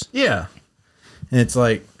customers. yeah. And it's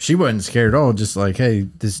like, she wasn't scared at all. Just like, hey,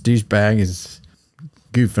 this douchebag is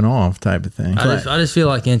goofing off type of thing. I just feel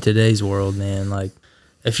like in today's world, man, like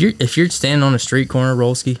if you're standing on a street corner,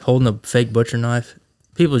 Rolski, holding a fake butcher knife,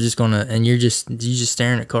 people are just gonna, and you're just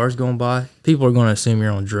staring at cars going by, people are gonna assume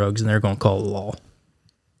you're on drugs and they're gonna call the law.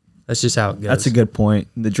 That's just how it goes. That's a good point.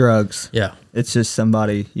 The drugs. Yeah. It's just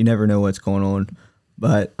somebody, you never know what's going on.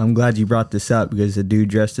 But I'm glad you brought this up because the dude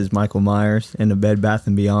dressed as Michael Myers in the Bed Bath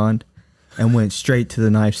 & Beyond and went straight to the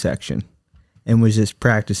knife section and was just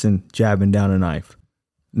practicing jabbing down a knife.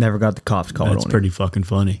 Never got the cops called on That's him. pretty fucking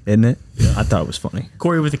funny. Isn't it? Yeah. I thought it was funny.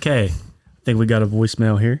 Corey with a K. I think we got a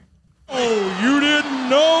voicemail here. Oh, you didn't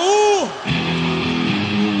know?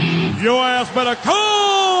 Your ass better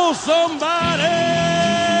call somebody.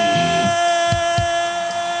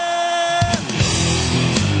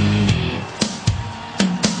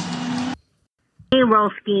 Hey,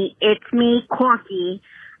 Rolski, it's me, Corky.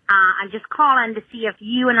 I'm just calling to see if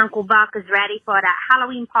you and Uncle Buck is ready for that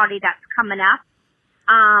Halloween party that's coming up.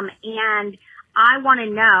 And I want to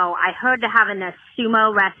know, I heard they're having a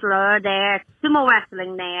sumo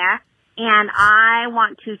wrestling there, and I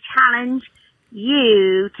want to challenge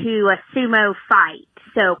you to a sumo fight.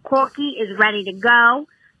 So Corky is ready to go.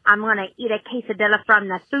 I'm going to eat a quesadilla from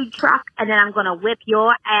the food truck, and then I'm going to whip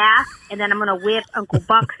your ass, and then I'm going to whip Uncle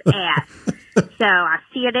Buck's ass. So I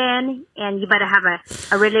see it in, and you better have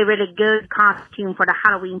a really, really good costume for the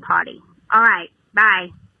Halloween party. All right, bye.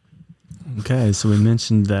 Okay, so we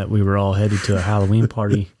mentioned that we were all headed to a Halloween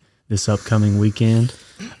party this upcoming weekend.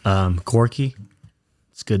 Corky,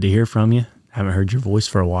 it's good to hear from you. Haven't heard your voice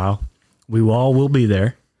for a while. We all will be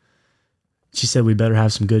there. She said we better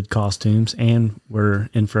have some good costumes, and we're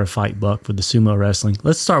in for a fight, Buck, with the sumo wrestling.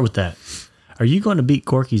 Let's start with that. Are you going to beat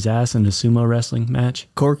Corky's ass in a sumo wrestling match?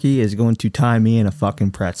 Corky is going to tie me in a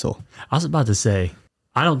fucking pretzel. I was about to say,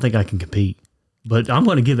 I don't think I can compete, but I'm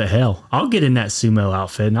going to give it hell. I'll get in that sumo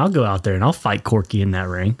outfit, and I'll go out there, and I'll fight Corky in that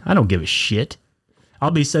ring. I don't give a shit.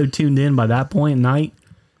 I'll be so tuned in by that point at night,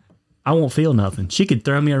 I won't feel nothing. She could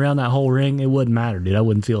throw me around that whole ring. It wouldn't matter, dude. I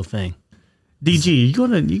wouldn't feel a thing. DG, you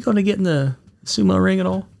gonna get in the sumo ring at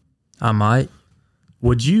all? I might.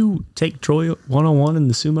 Would you take Troy one-on-one in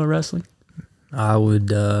the sumo wrestling? I would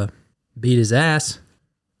beat his ass.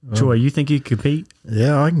 Troy, you think you could compete?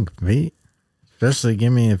 Yeah, I can compete. Especially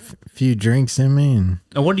give me a few drinks in me. And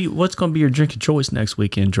And what's going to be your drink of choice next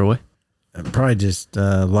weekend, Troy? Probably just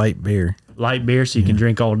light beer. Light beer so you can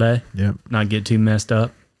drink all day, Yep. not get too messed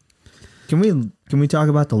up. Can we talk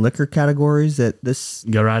about the liquor categories that this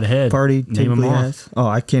Go right ahead. party Name 'em typically off. has? Oh,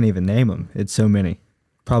 I can't even name them. It's so many.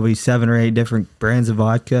 Probably 7 or 8 different brands of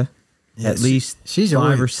vodka. Yeah, At least she's 5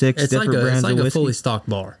 always- or 6 It's like different a, brands it's like of a whiskey. fully stocked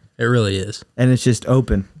bar. It really is. And it's just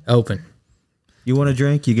open. Open. You want a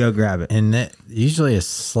drink, you go grab it. And that usually a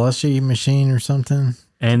slushy machine or something.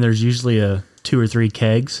 And there's usually 2 or 3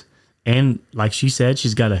 kegs. And like she said,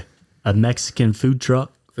 she's got a Mexican food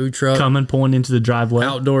truck Food truck, coming, pulling into the driveway.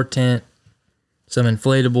 outdoor tent, some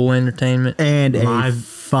inflatable entertainment. And a Live-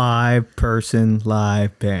 5-person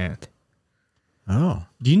live band. Oh.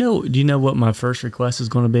 Do you know what my first request is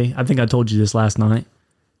going to be? I think I told you this last night.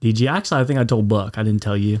 DG, actually, I think I told Buck. I didn't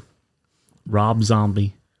tell you. Rob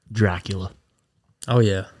Zombie, Dracula. Oh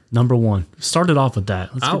yeah. Number 1. Started off with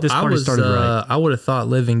that. Let's get this party started right. I would have thought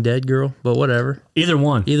Living Dead Girl, but whatever. Either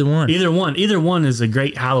one. Either one. Either one is a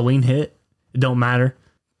great Halloween hit. It don't matter.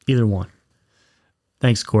 Either one.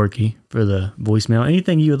 Thanks, Corky, for the voicemail.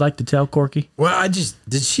 Anything you would like to tell Corky? Well,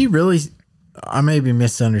 did she really? I maybe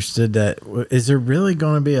misunderstood that. Is there really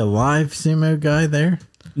going to be a live sumo guy there?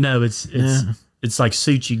 No, it's like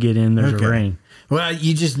suits you get in. There's Okay. a ring. Well,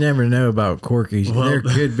 you just never know about Corky. Well, there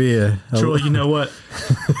could be a Troy, you know what?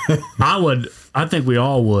 I think we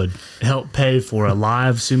all would help pay for a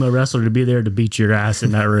live sumo wrestler to be there to beat your ass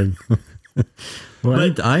in that ring.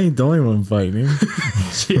 Well, I ain't the only one fighting him.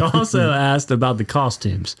 She also asked about the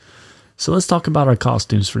costumes. So let's talk about our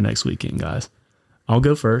costumes for next weekend, guys. I'll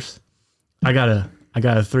go first. I got a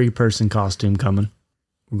 3-person costume coming.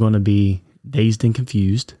 We're going to be dazed and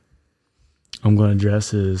confused. I'm going to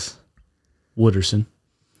dress as Wooderson.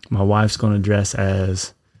 My wife's going to dress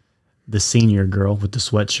as the senior girl with the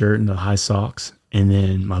sweatshirt and the high socks. And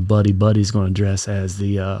then my buddy's going to dress as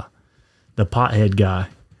the pothead guy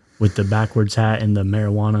with the backwards hat and the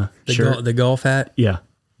marijuana shirt. The golf hat, Yeah.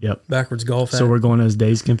 Yep. backwards golf hat. So we're going as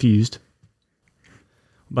Dazed Confused.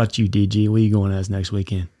 What about you, DG? What are you going as next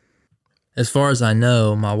weekend? As far as I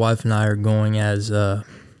know, my wife and I are going as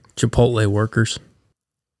Chipotle workers.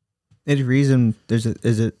 Any reason is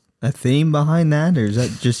it a theme behind that, or is that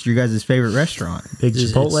just your guys' favorite restaurant? Big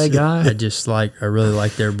It's- Chipotle it's- guy? I really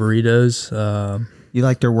like their burritos. You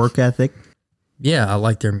like their work ethic? Yeah, I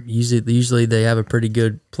like their usually they have a pretty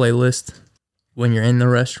good playlist when you're in the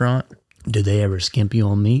restaurant. Do they ever skimp you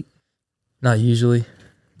on meat? Not usually,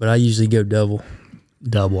 but I usually go double.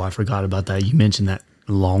 Double. I forgot about that. You mentioned that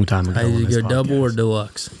a long time ago. I on usually this go double or podcast.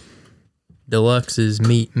 deluxe. Deluxe is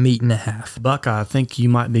meat and a half. Buck, I think you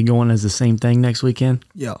might be going as the same thing next weekend.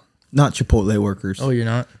 Yeah. Not Chipotle workers. Oh, you're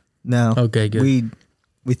not? No. Okay, good.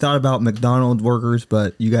 We thought about McDonald's workers,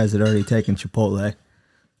 but you guys had already taken Chipotle.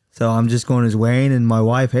 So I'm just going as Wayne, and my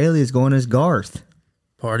wife Haley is going as Garth.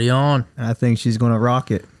 Party on. And I think she's going to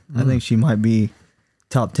rock it. I think she might be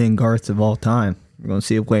top 10 Garths of all time. We're going to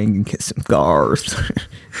see if Wayne can get some Garths.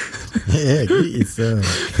 Yeah, it's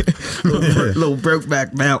Little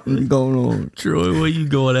Brokeback Mountain going on. Troy, what are you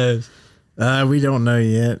going as? we don't know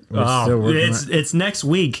yet. We're still working on it's next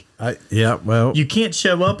week. yeah, well, You can't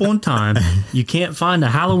show up on time. You can't find a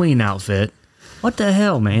Halloween outfit. What the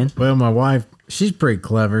hell, man? my wife, she's pretty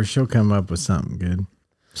clever. She'll come up with something good.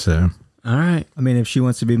 So, All right. I mean, if she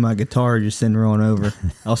wants to be my guitar, just send her on over.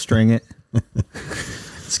 I'll string it.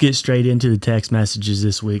 Let's get straight into the text messages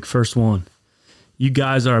this week. First one. You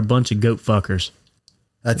guys are a bunch of goat fuckers.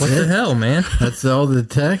 that's What it. the hell, man? That's all the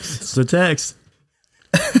text. It's the text.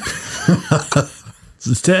 It's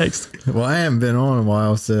the text. Well, I haven't been on a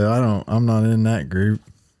while, so I'm not in that group.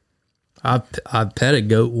 I pet a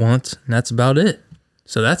goat once, and that's about it.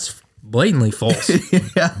 So that's blatantly false.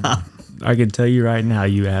 I can tell you right now,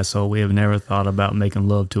 you asshole, we have never thought about making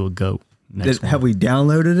love to a goat. Next Have one. we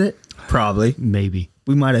downloaded it? Probably. Maybe.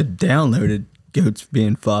 We might have downloaded goats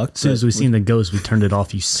being fucked. As soon as we seen the ghost, we turned it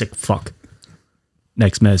off, you sick fuck.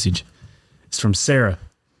 Next message. It's from Sarah.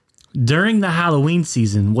 During the Halloween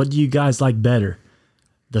season, what do you guys like better?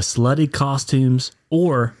 The slutty costumes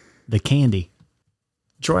or the candy?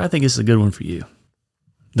 Troy, I think it's a good one for you.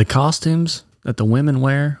 The costumes that the women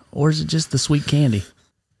wear, or is it just the sweet candy?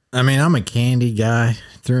 I mean, I'm a candy guy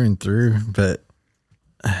through and through, but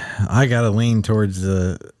I gotta lean towards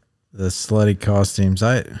the slutty costumes.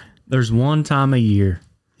 There's one time a year.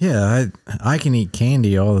 I can eat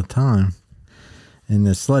candy all the time, and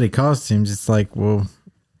the slutty costumes, it's like, well,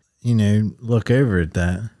 look over at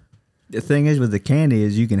that. The thing is with the candy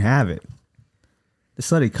is you can have it. The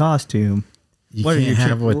slutty costume. You what are can't your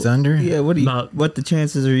have what's under it? Yeah, what the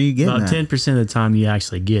chances are you getting? About that? 10% of the time you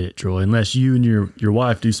actually get it, Troy, unless you and your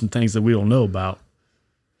wife do some things that we don't know about.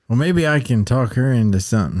 Well, maybe I can talk her into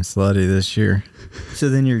something slutty this year. So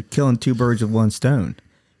then you're killing two birds with one stone.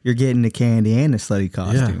 You're getting the candy and the slutty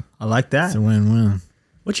costume. Yeah. I like that. It's a win-win.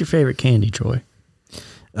 What's your favorite candy, Troy?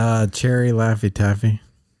 Cherry Laffy Taffy.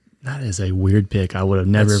 That is a weird pick. I would have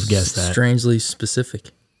never That's guessed that. Strangely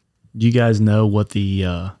specific. Do you guys know what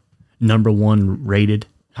the number one rated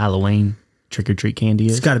Halloween trick-or-treat candy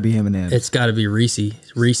is? It's got to be M&M's. It's got to be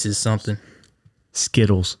Reese's something.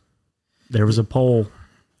 Skittles. There was a poll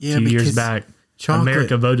a few years back.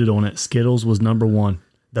 America voted on it. Skittles was number one.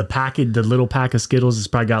 The little pack of Skittles has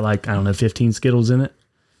probably got 15 Skittles in it.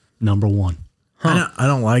 Number one. I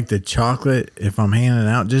don't like the chocolate if I'm handing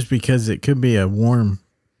out, just because it could be a warm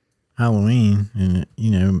Halloween, and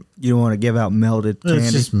You don't want to give out melted candy.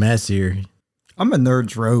 it's just messier. I'm a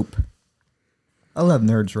Nerd's Rope. I love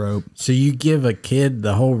Nerd's Rope. So you give a kid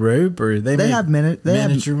the whole rope, or they Have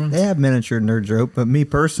miniature ones? They have miniature Nerd's Rope, but me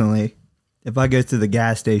personally, if I go to the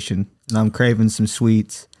gas station and I'm craving some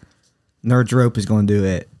sweets, Nerd's Rope is going to do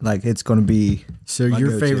it. It's going to be. So my your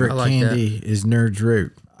go-to. favorite I like candy is Nerd's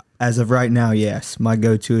Rope. As of right now, yes, my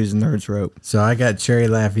go-to is Nerd's Rope. So I got Cherry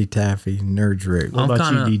Laffy Taffy, Nerd's Rope. What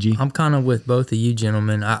about you, DG? I'm kind of with both of you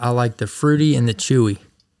gentlemen. I like the fruity and the chewy.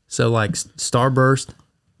 So Starburst,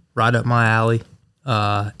 right up my alley.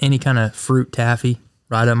 Any kind of fruit taffy,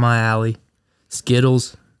 right up my alley.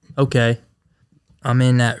 Skittles, okay. I'm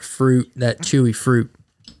in that chewy fruit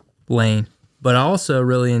lane. But I also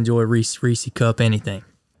really enjoy Reese Cup anything.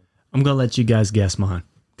 I'm going to let you guys guess mine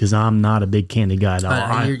because I'm not a big candy guy at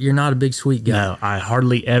all. You're not a big sweet guy. No, I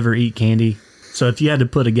hardly ever eat candy. So if you had to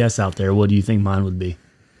put a guess out there, what do you think mine would be?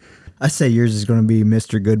 I say yours is going to be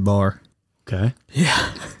Mr. Goodbar. Okay.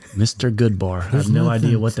 Yeah. Mr. Goodbar. I have no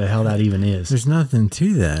idea what the hell that even is. There's nothing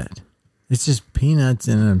to that. It's just peanuts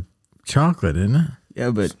and a chocolate, isn't it?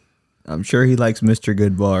 Yeah, but I'm sure he likes Mr.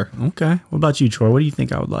 Goodbar. Okay. What about you, Troy? What do you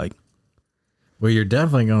think I would like? Well, you're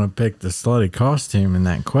definitely going to pick the slutty costume in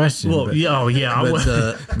that question. Well, but, yeah.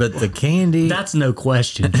 but the candy. That's no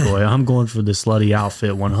question, Troy. I'm going for the slutty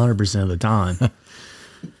outfit 100% of the time.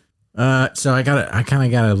 So I kind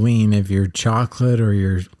of gotta lean if you're chocolate or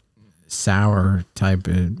you're sour type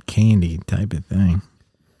of candy type of thing.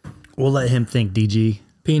 We'll let him think, DG.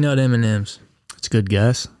 Peanut M&Ms. It's a good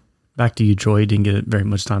guess. Back to you, Troy. You didn't get very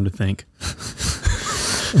much time to think.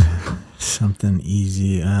 Something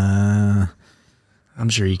easy. I'm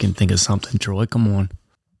sure you can think of something, Troy. Come on.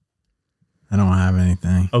 I don't have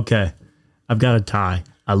anything. Okay. I've got a tie.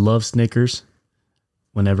 I love Snickers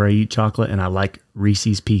whenever I eat chocolate, and I like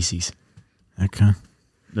Reese's Pieces. Okay.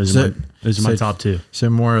 Those are my top two. So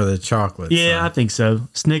more of the chocolate. Yeah, I think so.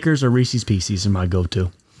 Snickers or Reese's Pieces are my go-to.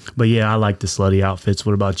 But yeah, I like the slutty outfits.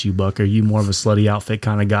 What about you, Buck? Are you more of a slutty outfit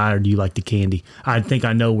kind of guy, or do you like the candy? I think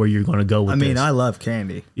I know where you're going to go with this. I love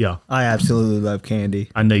candy. Yeah, I absolutely love candy.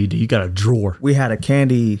 I know you do. You got a drawer. We had a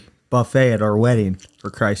candy buffet at our wedding, for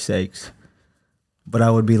Christ's sakes. But I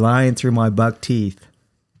would be lying through my buck teeth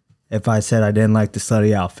if I said I didn't like the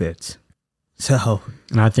slutty outfits. So,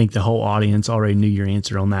 And I think the whole audience already knew your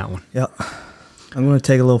answer on that one. yeah. I'm going to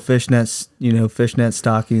take a little fishnet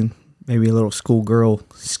stocking, maybe a little schoolgirl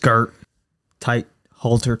skirt, tight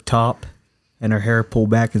halter top, and her hair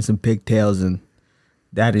pulled back and some pigtails, and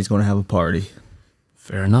Daddy's going to have a party.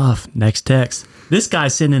 Fair enough. Next text. This guy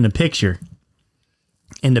sent in a picture,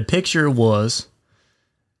 and the picture was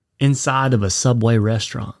inside of a Subway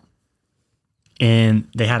restaurant. And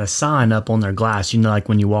they had a sign up on their glass. You know, like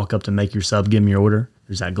when you walk up to make your sub, give them your order.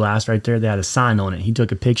 There's that glass right there. They had a sign on it. He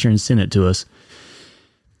took a picture and sent it to us.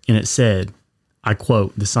 And it said, I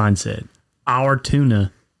quote, the sign said, "Our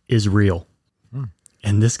tuna is real."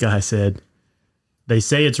 And this guy said, "They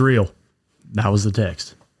say it's real." That was the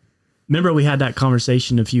text. Remember we had that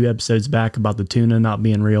conversation a few episodes back about the tuna not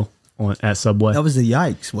being real at Subway? That was a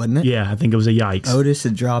yikes, wasn't it? Yeah, I think it was a yikes. Otis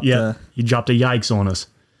had dropped He dropped a yikes on us.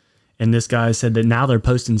 And this guy said that now they're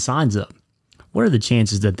posting signs up. What are the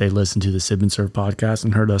chances that they listened to the Sip and Serve podcast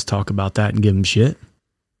and heard us talk about that and give them shit?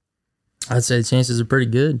 I'd say the chances are pretty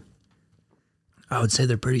good. I would say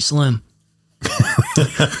they're pretty slim.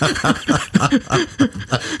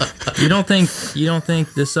 You don't think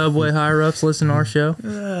the Subway higher ups listen to our show?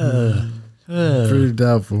 Pretty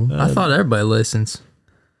doubtful. I thought everybody listens.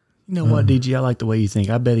 You know what, DG? I like the way you think.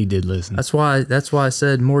 I bet he did listen. That's why I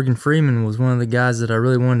said Morgan Freeman was one of the guys that I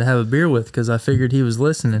really wanted to have a beer with, because I figured he was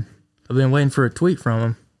listening. I've been waiting for a tweet from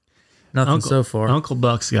him. Nothing so far. Uncle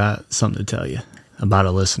Buck's got something to tell you about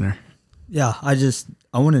a listener. Yeah, I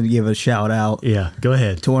wanted to give a shout out Yeah, go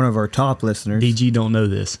ahead. to one of our top listeners, DG don't know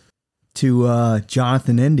this. to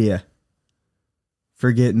Jonathan India,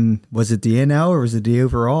 for getting, was it the NL or was it the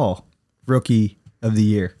overall rookie of the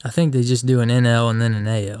year. I think they just do an NL and then an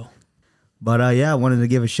AL. But yeah, I wanted to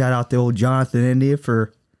give a shout out to old Jonathan India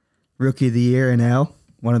for Rookie of the Year NL,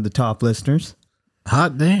 one of the top listeners.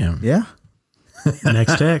 Hot damn. Yeah.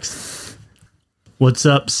 Next text. What's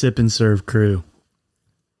up, Sip and Serve crew?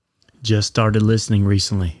 Just started listening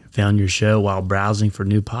recently. Found your show while browsing for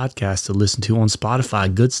new podcasts to listen to on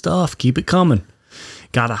Spotify. Good stuff. Keep it coming.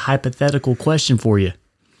 Got a hypothetical question for you.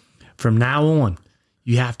 From now on,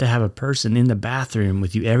 you have to have a person in the bathroom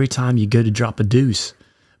with you every time you go to drop a deuce,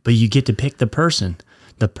 but you get to pick the person.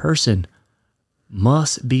 The person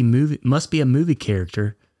must be a movie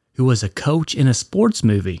character who was a coach in a sports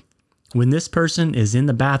movie. When this person is in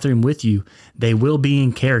the bathroom with you, they will be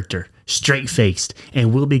in character, straight-faced,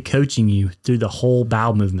 and will be coaching you through the whole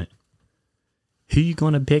bowel movement. Who you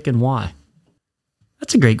going to pick and why?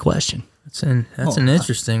 That's a great question. That's an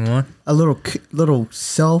interesting one. A little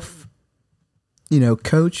self,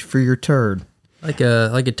 coach for your turd. Like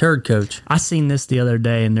a turd coach. I seen this the other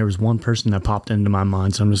day, and there was one person that popped into my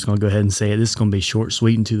mind, so I'm just going to go ahead and say it. This is going to be short,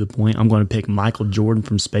 sweet, and to the point. I'm going to pick Michael Jordan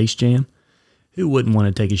from Space Jam. Who wouldn't want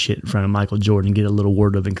to take a shit in front of Michael Jordan and get a little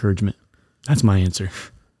word of encouragement? That's my answer.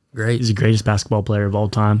 Great. He's the greatest basketball player of all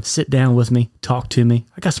time. Sit down with me. Talk to me.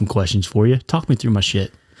 I got some questions for you. Talk me through my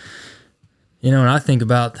shit. When I think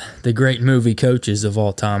about the great movie coaches of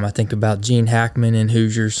all time, I think about Gene Hackman in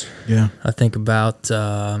Hoosiers. Yeah. I think about,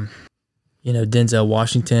 Denzel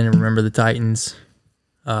Washington and Remember the Titans,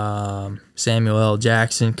 Samuel L.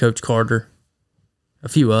 Jackson, Coach Carter, a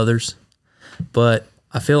few others. But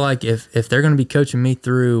I feel like if they're going to be coaching me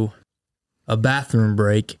through a bathroom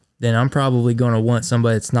break, then I'm probably going to want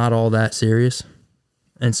somebody that's not all that serious.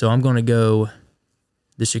 And so I'm going to go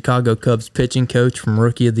the Chicago Cubs pitching coach from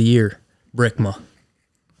Rookie of the Year, Brickma.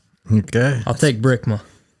 Okay. I'll take Brickma.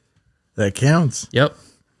 That counts. Yep.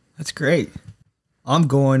 That's great. I'm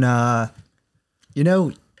going,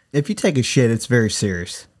 if you take a shit, it's very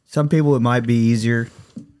serious. Some people, it might be easier.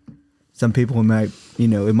 Some people,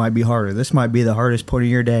 it might be harder. This might be the hardest point of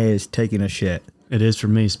your day is taking a shit. It is for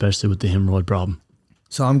me, especially with the hemorrhoid problem.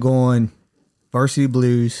 So I'm going Varsity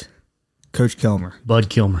Blues, Coach Kilmer. Bud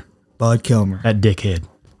Kilmer. Bud Kilmer. That dickhead.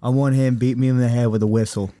 I want him beat me in the head with a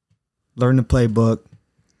whistle. Learn the playbook.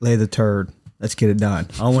 Lay the turd. Let's get it done.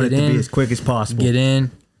 I want Get it to in, be as quick as possible. Get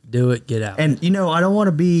in, do it, get out. And, I don't want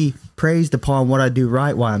to be praised upon what I do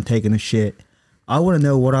right while I'm taking a shit. I want to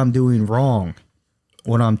know what I'm doing wrong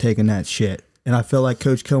when I'm taking that shit. And I feel like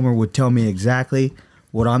Coach Kilmer would tell me exactly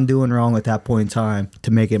what I'm doing wrong at that point in time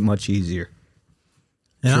to make it much easier.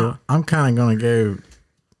 And Sure. I'm kind of going to go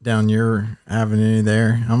down your avenue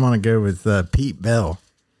there. I'm going to go with Pete Bell,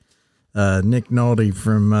 Nick Nolte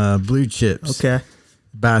from Blue Chips. Okay.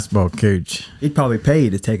 Basketball coach. He'd probably pay you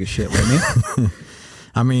to take a shit, wouldn't he?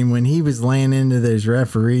 I mean, when he was laying into those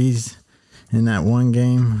referees in that one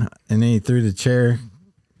game, and then he threw the chair,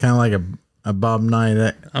 kind of like a Bob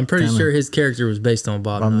Knight. I'm pretty sure his character was based on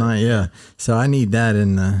Bob Knight. Knight, yeah. So I need that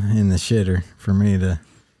in the shitter for me to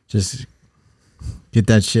just get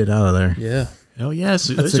that shit out of there. Yeah. Oh, yes.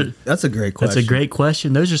 That's a great question. That's a great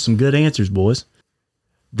question. Those are some good answers, boys.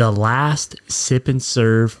 The last Sip and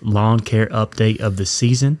Serve lawn care update of the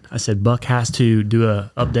season. I said Buck has to do a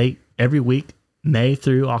update every week, May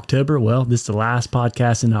through October. Well, this is the last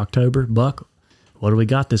podcast in October. Buck, what do we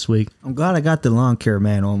got this week? I'm glad I got the lawn care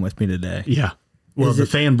man on with me today. Yeah. Well, the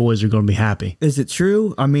fanboys are going to be happy. Is it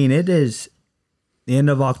true? I mean, it is the end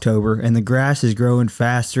of October, and the grass is growing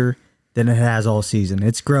faster than it has all season.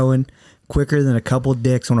 It's growing quicker than a couple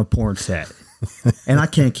dicks on a porn set. And I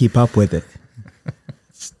can't keep up with it.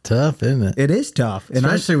 It's tough, isn't it? It is tough. And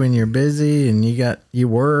Especially when you're busy and you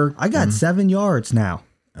work. I got 7 yards now.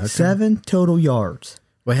 Okay. 7 total yards.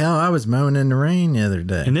 Well, hell, I was mowing in the rain the other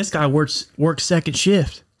day. And this guy works second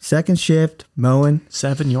shift. Second shift, mowing.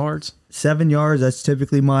 7 yards. 7 yards. That's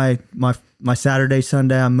typically my Saturday,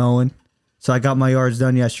 Sunday I'm mowing. So I got my yards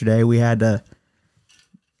done yesterday. We had the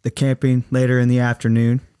camping later in the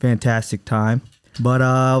afternoon. Fantastic time. But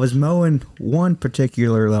I was mowing one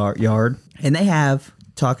particular yard, and they have,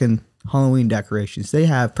 talking Halloween decorations, they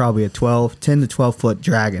have probably a 10 to 12 foot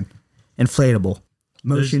dragon, inflatable,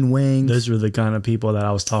 motion wings. Those were the kind of people that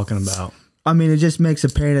I was talking about. I mean, it just makes a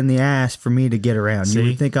pain in the ass for me to get around. See? You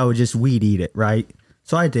would think I would just weed eat it, right?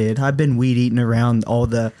 So I did. I've been weed eating around all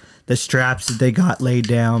the straps that they got laid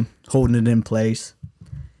down, holding it in place.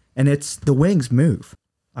 And the wings move.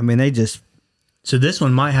 I mean, they just... So this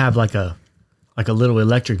one might have like a little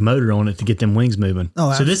electric motor on it to get them wings moving.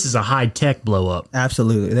 Oh, so this is a high-tech blow-up.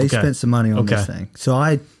 Absolutely. They spent some money on this thing. So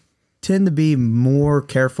I tend to be more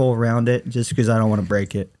careful around it just because I don't want to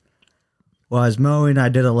break it. While I was mowing, I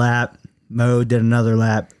did a lap, mowed, did another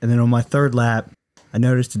lap, and then on my third lap, I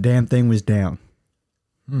noticed the damn thing was down.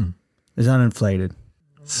 It was uninflated.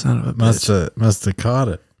 Son of a bitch. Must have caught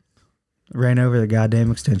it. Ran over the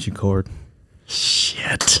goddamn extension cord.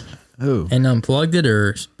 Shit. Oh, And unplugged it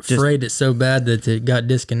or frayed it so bad that it got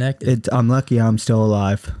disconnected? I'm lucky I'm still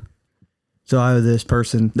alive. So I owe this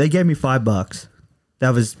person. They gave me $5.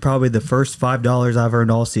 That was probably the first $5 I've earned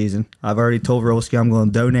all season. I've already told Rolski I'm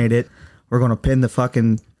going to donate it. We're going to pin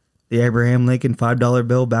the Abraham Lincoln $5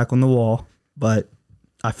 bill back on the wall. But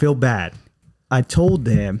I feel bad. I told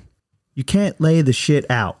them, you can't lay the shit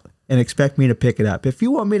out and expect me to pick it up. If you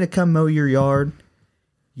want me to come mow your yard,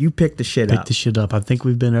 you pick the shit up. Pick the shit up. I think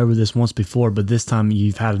we've been over this once before, but this time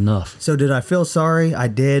you've had enough. So did I feel sorry? I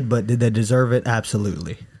did, but did they deserve it?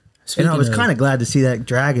 Absolutely. And I was kind of glad to see that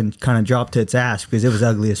dragon kind of drop to its ass because it was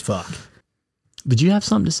ugly as fuck. Did you have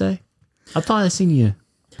something to say? I thought I seen you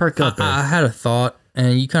perk up there. I had a thought,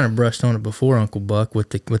 and you kind of brushed on it before, Uncle Buck,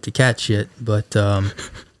 with the cat shit. But I've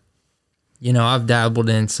dabbled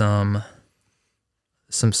in some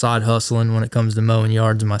side hustling when it comes to mowing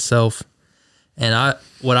yards myself. And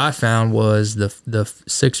what I found was the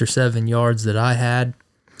 6 or 7 yards that I had.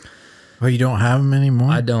 well, you don't have them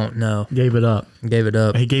anymore? I don't know. Gave it up. Gave it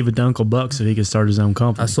up. He gave it to Uncle Buck so he could start his own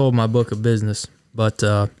company. I sold my book of business, but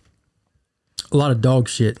a lot of dog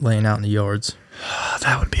shit laying out in the yards.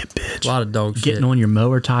 That would be a bitch. A lot of dog shit. Getting on your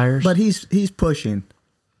mower tires. But he's pushing.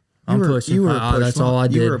 I'm pushing. You were a push. That's all I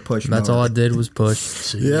did. You were a push. That's all I did was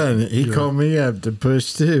push. Yeah, and he called me up to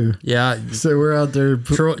push too. Yeah. So we're out there.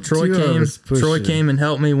 Troy came and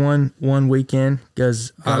helped me one weekend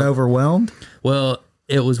because got overwhelmed. Well,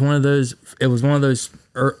 it was one of those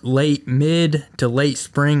mid to late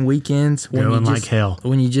spring weekends Going like hell.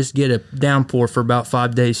 when you just get a downpour for about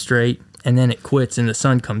 5 days straight, and then it quits and the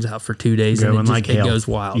sun comes out for 2 days, Going and like it hell. goes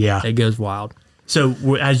wild. Yeah. It goes wild. So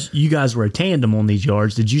as you guys were a tandem on these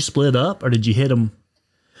yards, did you split up or did you hit them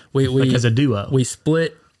We as a duo? we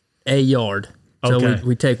split a yard. So Okay.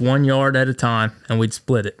 we take 1 yard at a time and we'd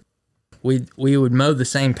split it. We would mow the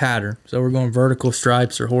same pattern. So we're going vertical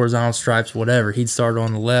stripes or horizontal stripes, whatever. He'd start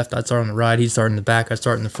on the left, I'd start on the right, he'd start in the back, I'd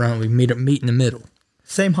start in the front. We'd meet in the middle.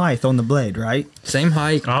 Same height on the blade, right? Same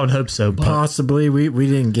height. I would hope so. But Possibly we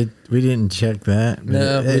didn't check that. But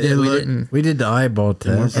No, we didn't. We did the eyeball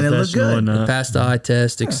test. And it looked professional good. enough. Passed the eye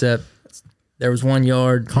test, except there was 1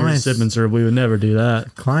 yard. Clients, Sippenser, we would never do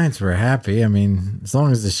that. clients were happy. I mean, as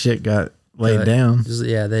long as the shit got laid down.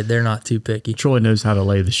 Yeah, they're not too picky. Troy knows how to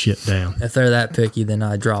lay the shit down. If they're that picky, then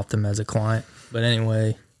I dropped them as a client. But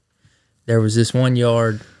anyway, there was this 1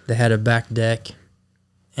 yard that had a back deck,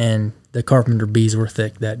 and the carpenter bees were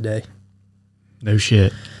thick that day. No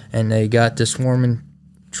shit. And they got to swarming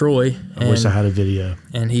Troy. I wish I had a video.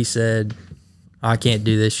 And he said, I can't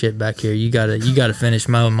do this shit back here. You gotta finish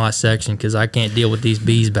mowing my section because I can't deal with these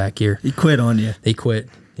bees back here. He quit on you. He quit.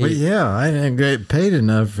 But yeah, I didn't get paid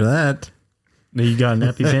enough for that. You got an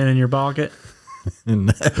EpiPen in your pocket?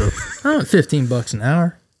 No. $15 an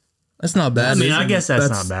hour. That's not bad. I mean, I guess that's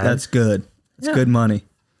not bad. That's good. It's Yeah. good money.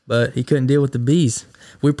 But he couldn't deal with the bees.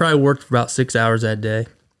 We probably worked for about 6 hours that day.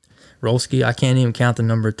 Rolski, I can't even count the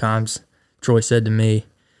number of times Troy said to me,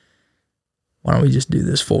 why don't we just do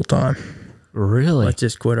this full time? Really? Let's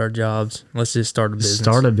just quit our jobs. Let's just start a business.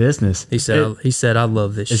 Start a business. He said, I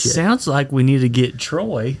love this It shit. sounds like we need to get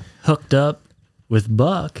Troy hooked up with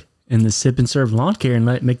Buck in the Sip and Serve lawn care and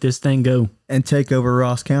make this thing go. And take over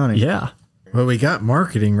Ross County. Yeah. Well, we got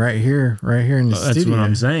marketing right here in the That's studio. what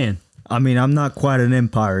I'm saying. I mean, I'm not quite an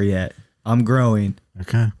empire yet. I'm growing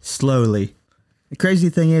Okay. slowly. The crazy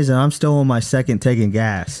thing is that I'm still on my second tank of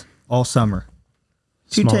gas all summer.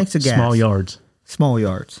 Two tanks of gas. Small yards. Small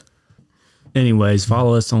yards. Anyways,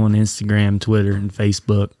 follow us on Instagram, Twitter, and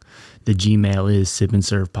Facebook. The Gmail is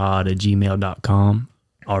sipandservepod@gmail.com.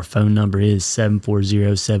 Our phone number is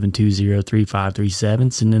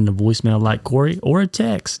 740-720-3537. Send in a voicemail like Corey or a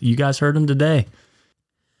text. You guys heard him today.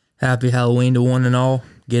 Happy Halloween to one and all.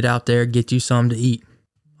 Get out there, get you something to eat.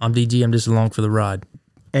 I'm DG. I'm just along for the ride.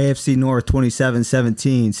 AFC North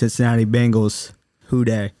 27-17, Cincinnati Bengals. Who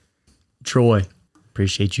day? Troy,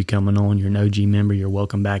 appreciate you coming on. You're an OG member. You're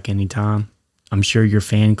welcome back anytime. I'm sure your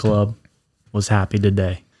fan club was happy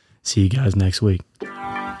today. See you guys next week.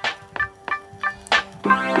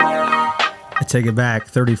 I take it back.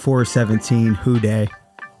 34-17, Who day?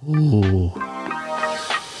 Ooh.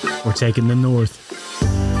 We're taking the North.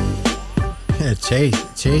 Yeah,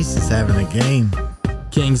 Chase is having a game.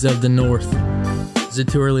 Kings of the North. Is it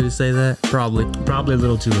too early to say that? Probably. Probably a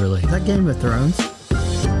little too early. Is that Game of Thrones?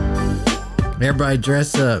 Everybody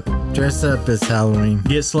dress up. Dress up as Halloween.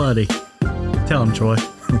 Get slutty. Tell him, Troy.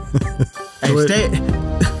 Hey,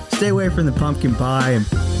 stay away from the pumpkin pie and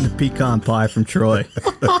The pecan pie from Troy.